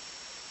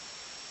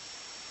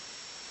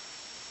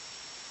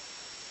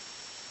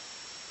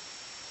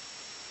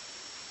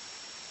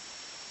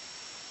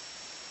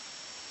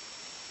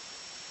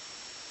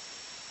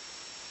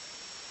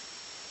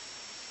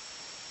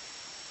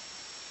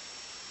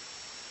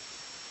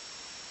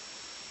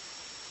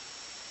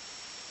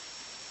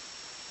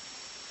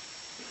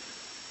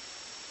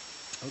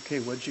 Okay,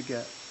 what'd you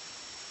get?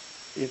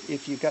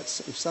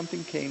 If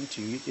something came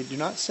to you, you're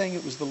not saying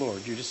it was the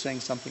Lord. You're just saying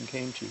something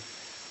came to you.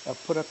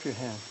 Put up your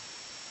hand.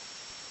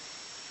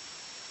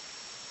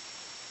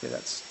 Okay,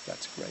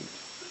 that's great.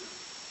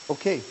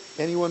 Okay,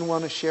 anyone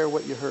want to share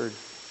what you heard?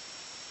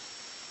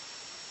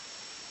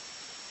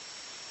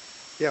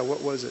 Yeah,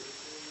 what was it?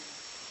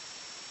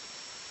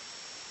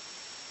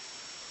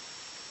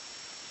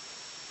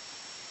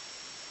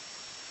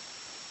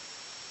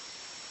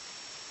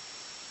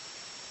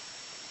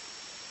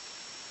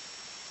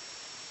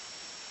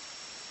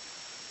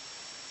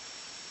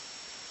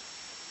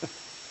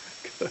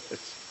 Good.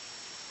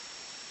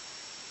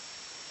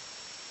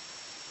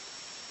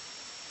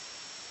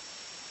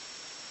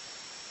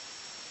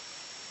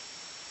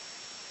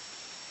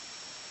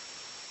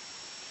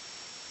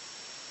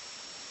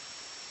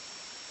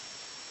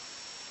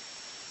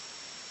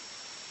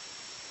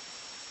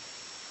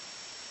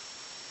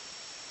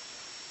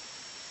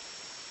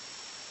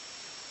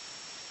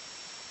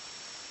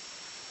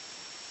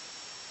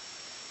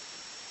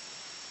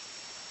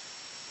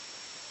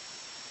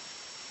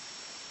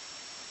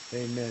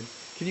 Amen.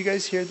 Can you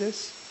guys hear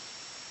this?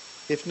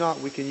 If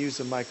not, we can use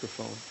a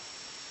microphone.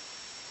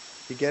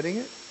 You getting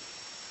it?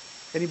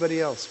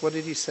 Anybody else? What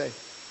did he say?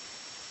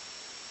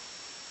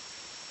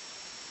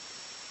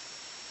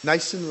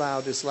 Nice and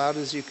loud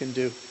as you can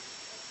do.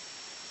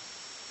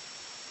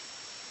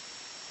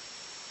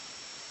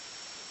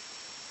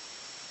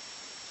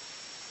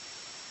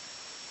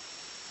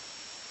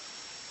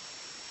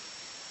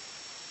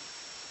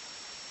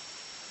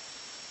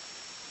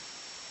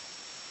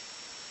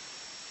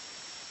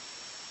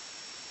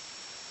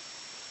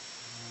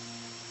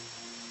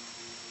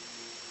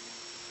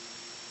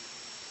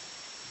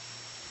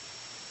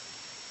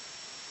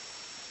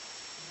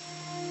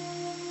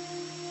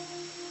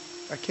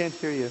 I can't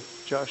hear you,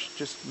 Josh.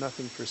 Just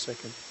nothing for a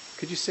second.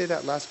 Could you say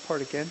that last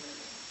part again?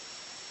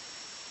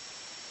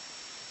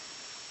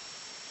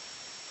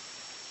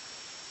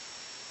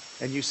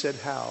 And you said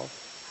how?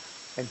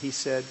 And he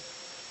said,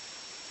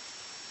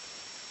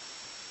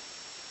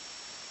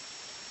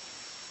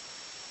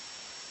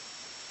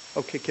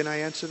 okay, can I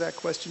answer that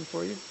question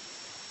for you?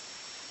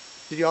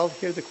 Did you all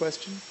hear the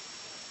question?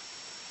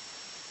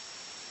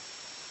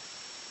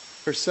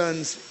 Her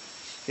son's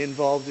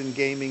involved in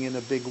gaming in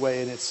a big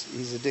way, and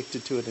he's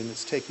addicted to it, and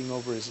it's taking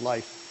over his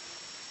life.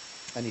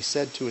 And he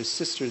said to his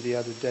sister the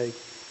other day,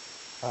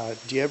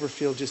 do you ever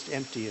feel just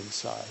empty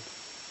inside?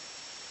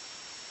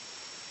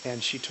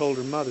 And she told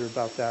her mother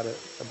about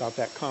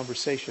that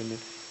conversation,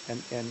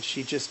 and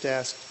she just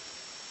asked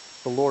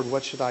the Lord,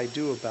 what should I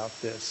do about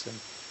this?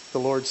 And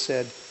the Lord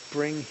said,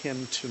 bring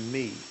him to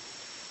me.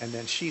 And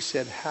then she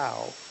said,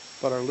 how?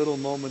 But our little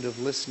moment of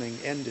listening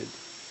ended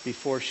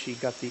before she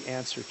got the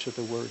answer to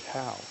the word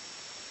how.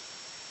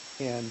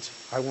 And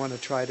I want to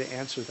try to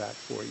answer that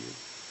for you.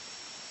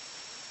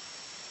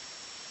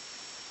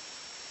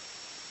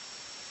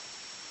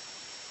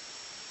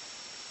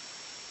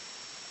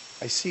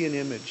 I see an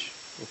image,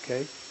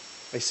 okay?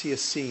 I see a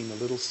scene, a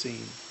little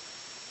scene.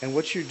 And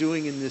what you're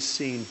doing in this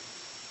scene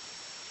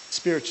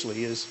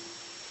spiritually is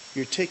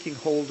you're taking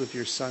hold of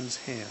your son's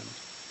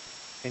hand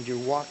and you're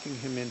walking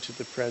him into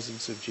the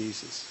presence of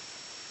Jesus.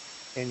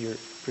 And you're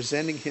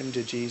presenting him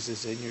to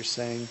Jesus and you're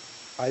saying,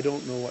 I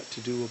don't know what to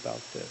do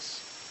about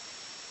this.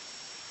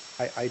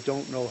 I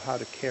don't know how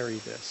to carry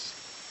this.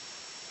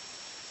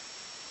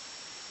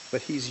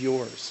 But he's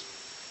yours.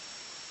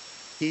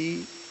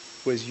 He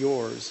was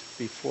yours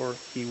before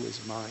he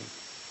was mine.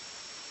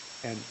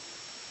 And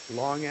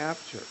long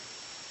after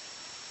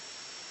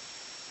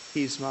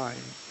he's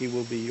mine, he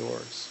will be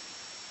yours.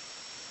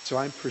 So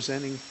I'm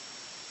presenting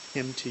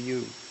him to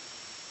you.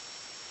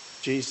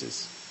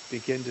 Jesus,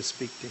 begin to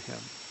speak to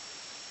him.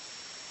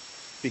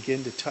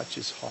 Begin to touch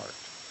his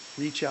heart.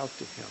 Reach out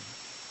to him.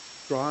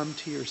 Draw him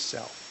to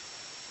yourself.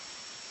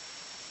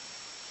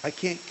 I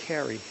can't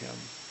carry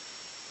him,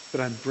 but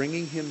I'm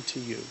bringing him to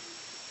you.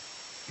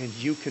 And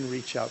you can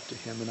reach out to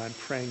him, and I'm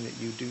praying that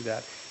you do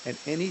that. And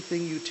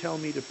anything you tell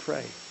me to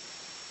pray,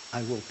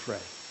 I will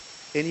pray.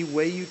 Any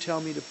way you tell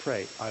me to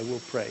pray, I will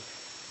pray.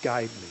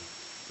 Guide me.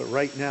 But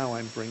right now,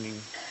 I'm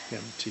bringing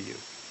him to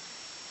you.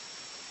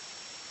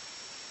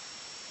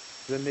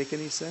 Does that make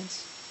any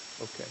sense?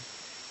 Okay.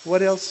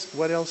 What else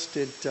what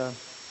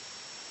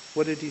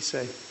did he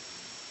say?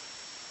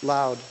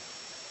 Loud.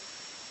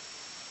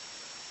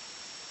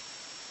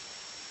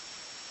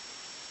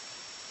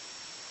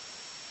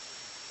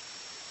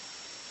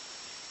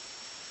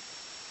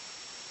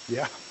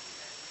 Yeah.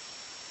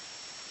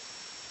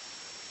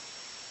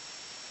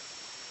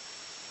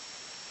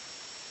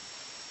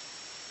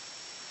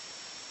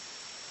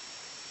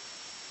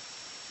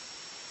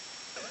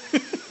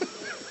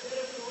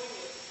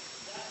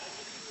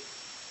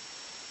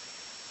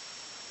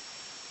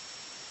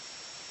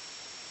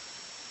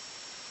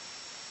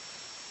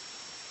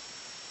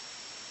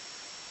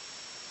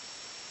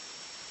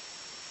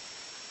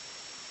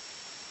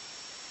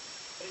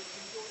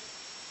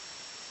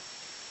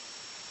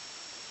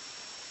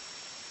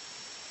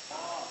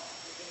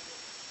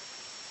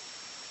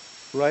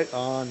 Right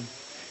on.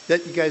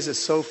 That, you guys, is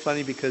so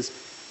funny because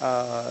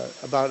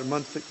about a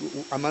month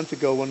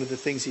ago, one of the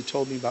things he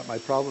told me about my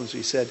problems,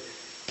 he said,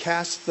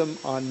 cast them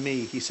on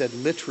me. He said,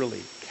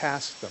 literally,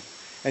 cast them.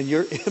 And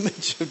your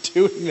image of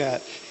doing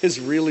that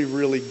is really,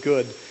 really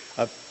good.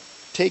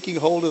 Taking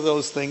hold of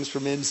those things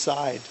from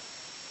inside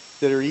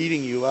that are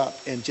eating you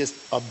up and just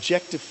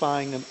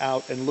objectifying them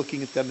out and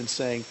looking at them and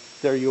saying,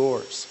 they're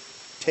yours.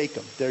 Take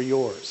them. They're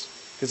yours.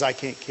 Because I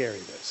can't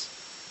carry this.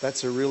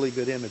 That's a really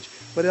good image.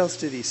 What else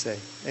did he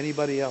say?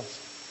 Anybody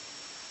else?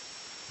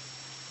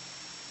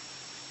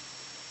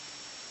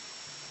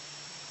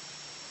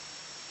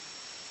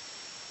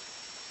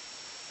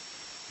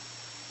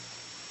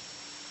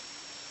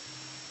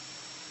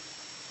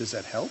 Does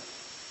that help?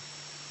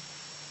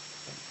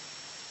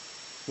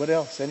 What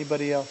else?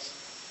 Anybody else?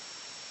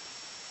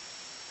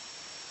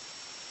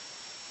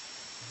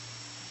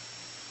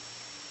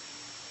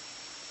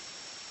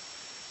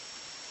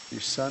 Your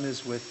son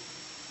is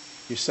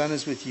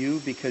with you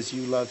because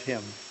you love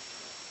him.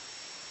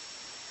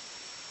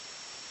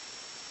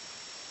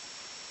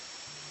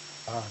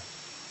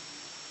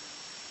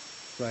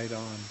 Right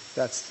on.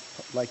 That's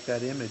like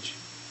that image,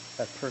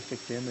 that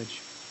perfect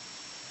image.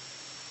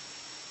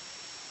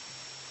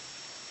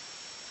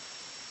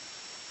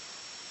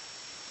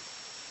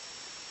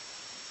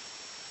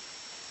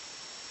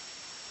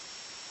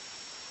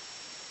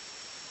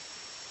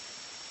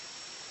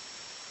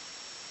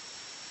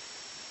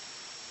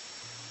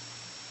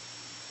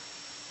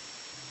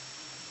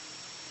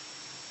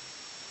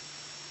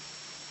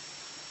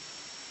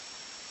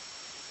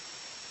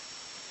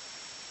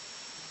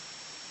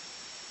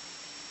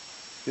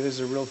 There's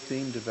a real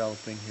theme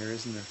developing here,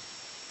 isn't there?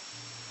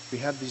 We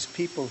have these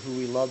people who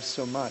we love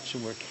so much,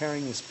 and we're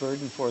carrying this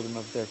burden for them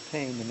of their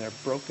pain and their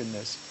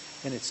brokenness,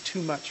 and it's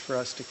too much for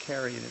us to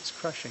carry, and it's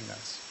crushing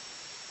us.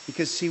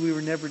 Because, see, we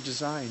were never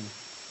designed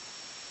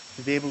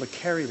to be able to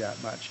carry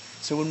that much.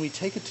 So when we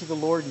take it to the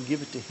Lord and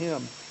give it to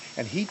him,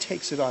 and he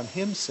takes it on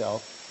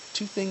himself,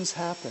 two things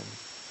happen.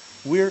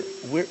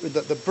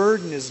 The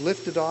burden is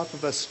lifted off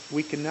of us.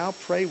 We can now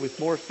pray with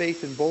more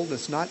faith and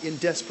boldness, not in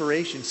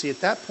desperation. See, at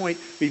that point,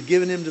 we've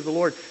given him to the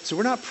Lord. So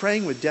we're not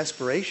praying with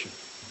desperation.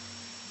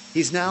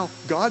 He's now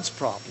God's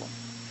problem.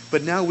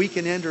 But now we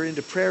can enter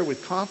into prayer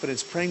with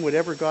confidence, praying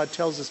whatever God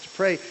tells us to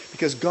pray,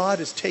 because God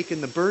has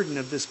taken the burden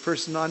of this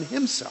person on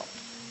himself.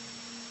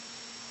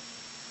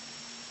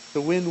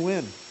 The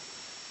win-win.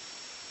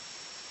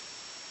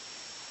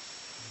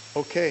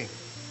 Okay,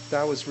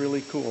 that was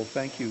really cool.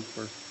 Thank you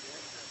for...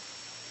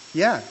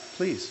 Yeah,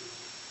 please.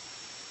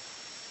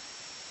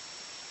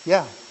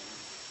 Yeah.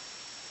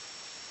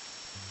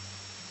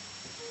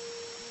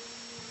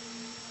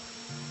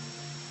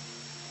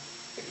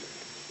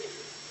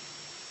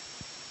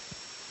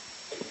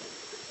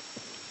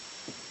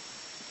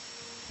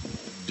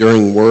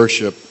 During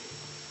worship,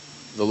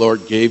 the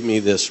Lord gave me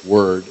this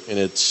word, and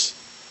it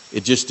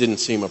just didn't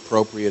seem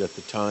appropriate at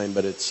the time,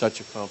 but it's such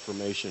a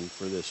confirmation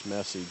for this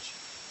message.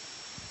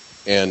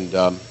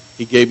 And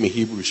he gave me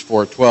Hebrews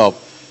 4:12.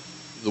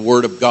 The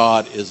word of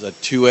God is a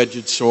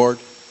two-edged sword,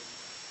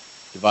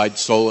 divides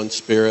soul and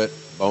spirit,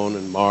 bone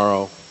and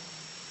marrow,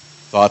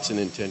 thoughts and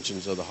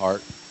intentions of the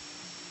heart.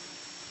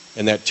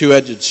 And that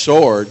two-edged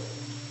sword,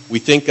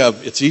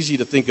 it's easy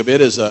to think of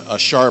it as a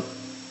sharp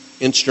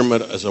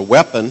instrument, as a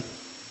weapon,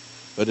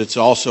 but it's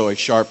also a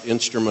sharp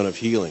instrument of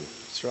healing.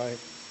 That's right.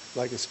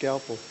 Like a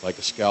scalpel. Like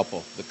a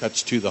scalpel that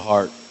cuts to the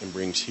heart and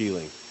brings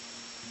healing.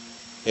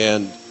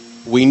 And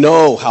we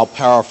know how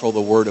powerful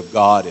the Word of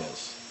God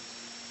is.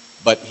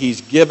 But he's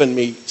given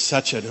me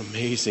such an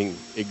amazing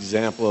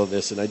example of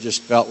this, and I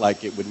just felt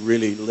like it would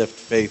really lift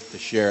faith to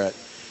share it.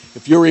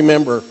 If you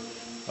remember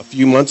a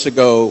few months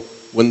ago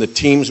when the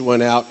teams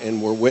went out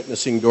and were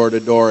witnessing door to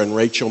door, and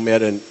Rachel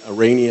met an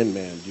Iranian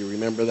man. Do you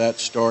remember that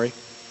story?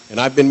 And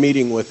I've been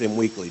meeting with him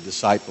weekly,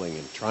 discipling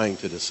him, trying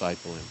to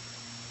disciple him.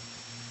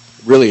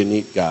 Really a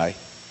neat guy.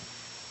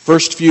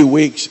 First few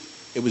weeks,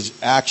 it was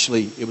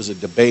a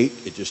debate.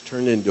 It just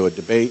turned into a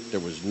debate.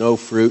 There was no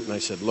fruit. And I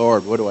said,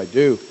 Lord, what do I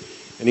do?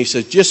 And he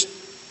said,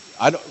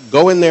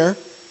 go in there.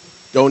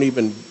 Don't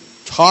even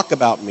talk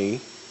about me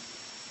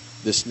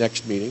this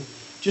next meeting.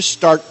 Just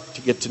start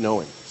to get to know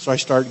him. So I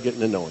started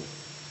getting to know him.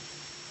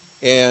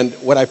 And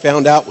what I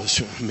found out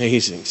was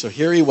amazing. So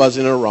here he was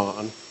in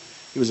Iran.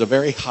 He was a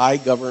very high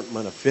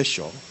government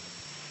official.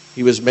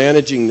 He was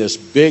managing this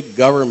big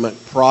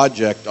government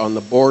project on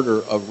the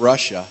border of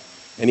Russia,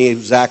 and he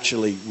was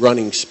actually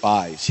running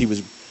spies. He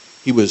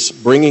was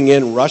bringing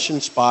in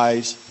Russian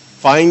spies,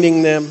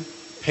 finding them,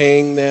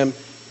 paying them,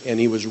 and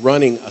he was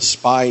running a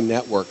spy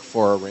network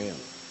for Iran.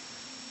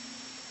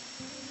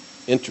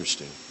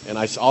 Interesting. And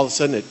all of a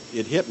sudden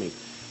it hit me.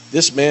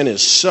 This man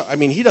is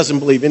he doesn't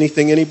believe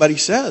anything anybody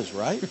says,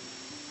 right?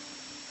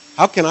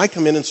 How can I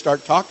come in and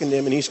start talking to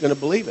him and he's going to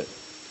believe it?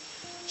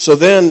 So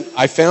then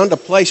I found a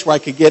place where I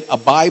could get a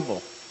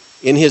Bible.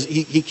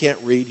 He can't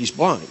read, he's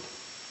blind.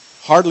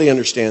 Hardly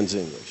understands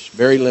English,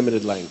 very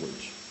limited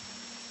language.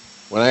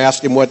 When I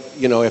asked him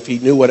if he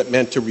knew what it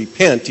meant to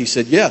repent, he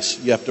said, yes,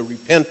 you have to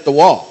repent the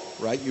wall,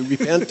 right? You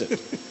repent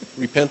it.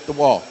 Repent the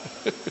wall.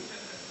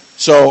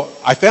 So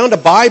I found a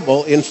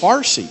Bible in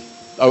Farsi,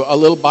 a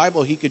little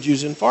Bible he could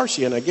use in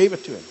Farsi, and I gave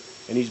it to him,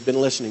 and he's been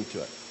listening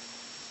to it.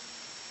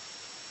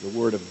 The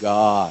Word of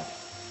God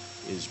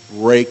is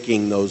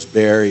breaking those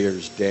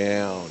barriers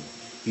down.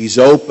 He's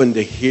open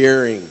to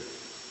hearing,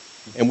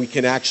 and we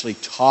can actually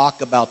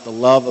talk about the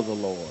love of the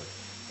Lord,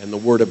 and the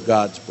Word of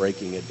God's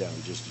breaking it down,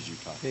 just as you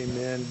talked.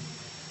 Amen.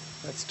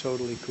 That's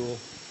totally cool.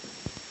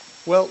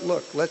 Well,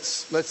 look,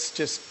 let's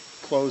just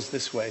close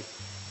this way.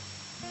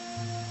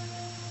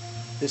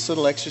 This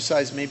little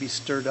exercise maybe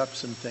stirred up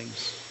some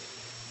things,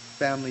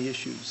 family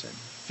issues and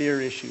fear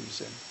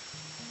issues,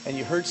 and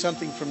you heard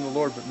something from the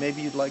Lord, but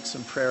maybe you'd like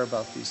some prayer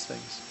about these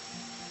things.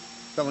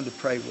 Someone to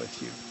pray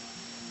with you,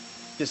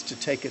 just to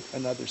take it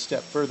another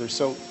step further.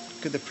 So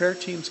could the prayer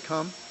teams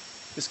come?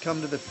 Just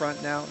come to the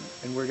front now,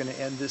 and we're going to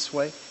end this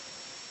way.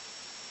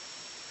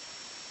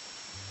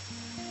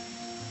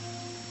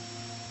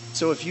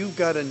 So if you've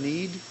got a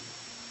need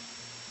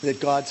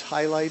that God's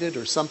highlighted,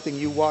 or something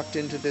you walked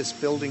into this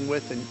building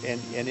with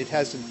and it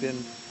hasn't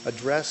been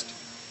addressed,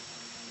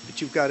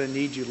 but you've got a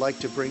need you'd like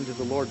to bring to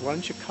the Lord, why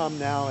don't you come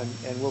now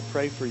and we'll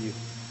pray for you.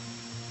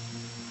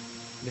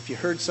 And if you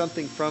heard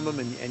something from him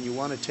and you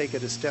want to take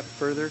it a step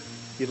further,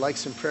 you'd like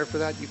some prayer for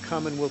that, you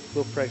come and we'll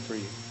pray for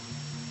you.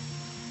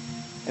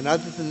 And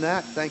other than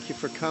that, thank you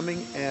for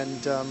coming,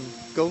 and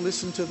go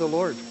listen to the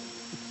Lord.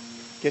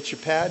 Get your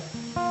pad,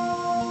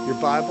 your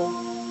Bible,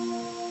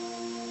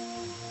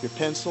 your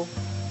pencil,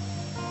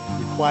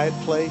 your quiet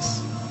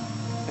place,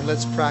 and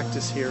let's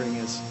practice hearing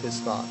his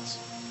thoughts,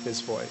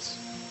 his voice.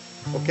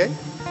 Okay?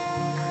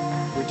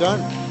 We're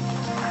done.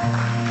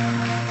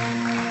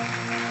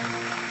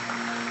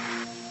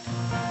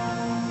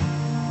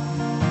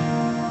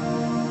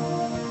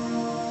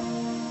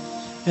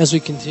 As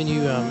we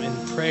continue in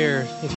prayer, if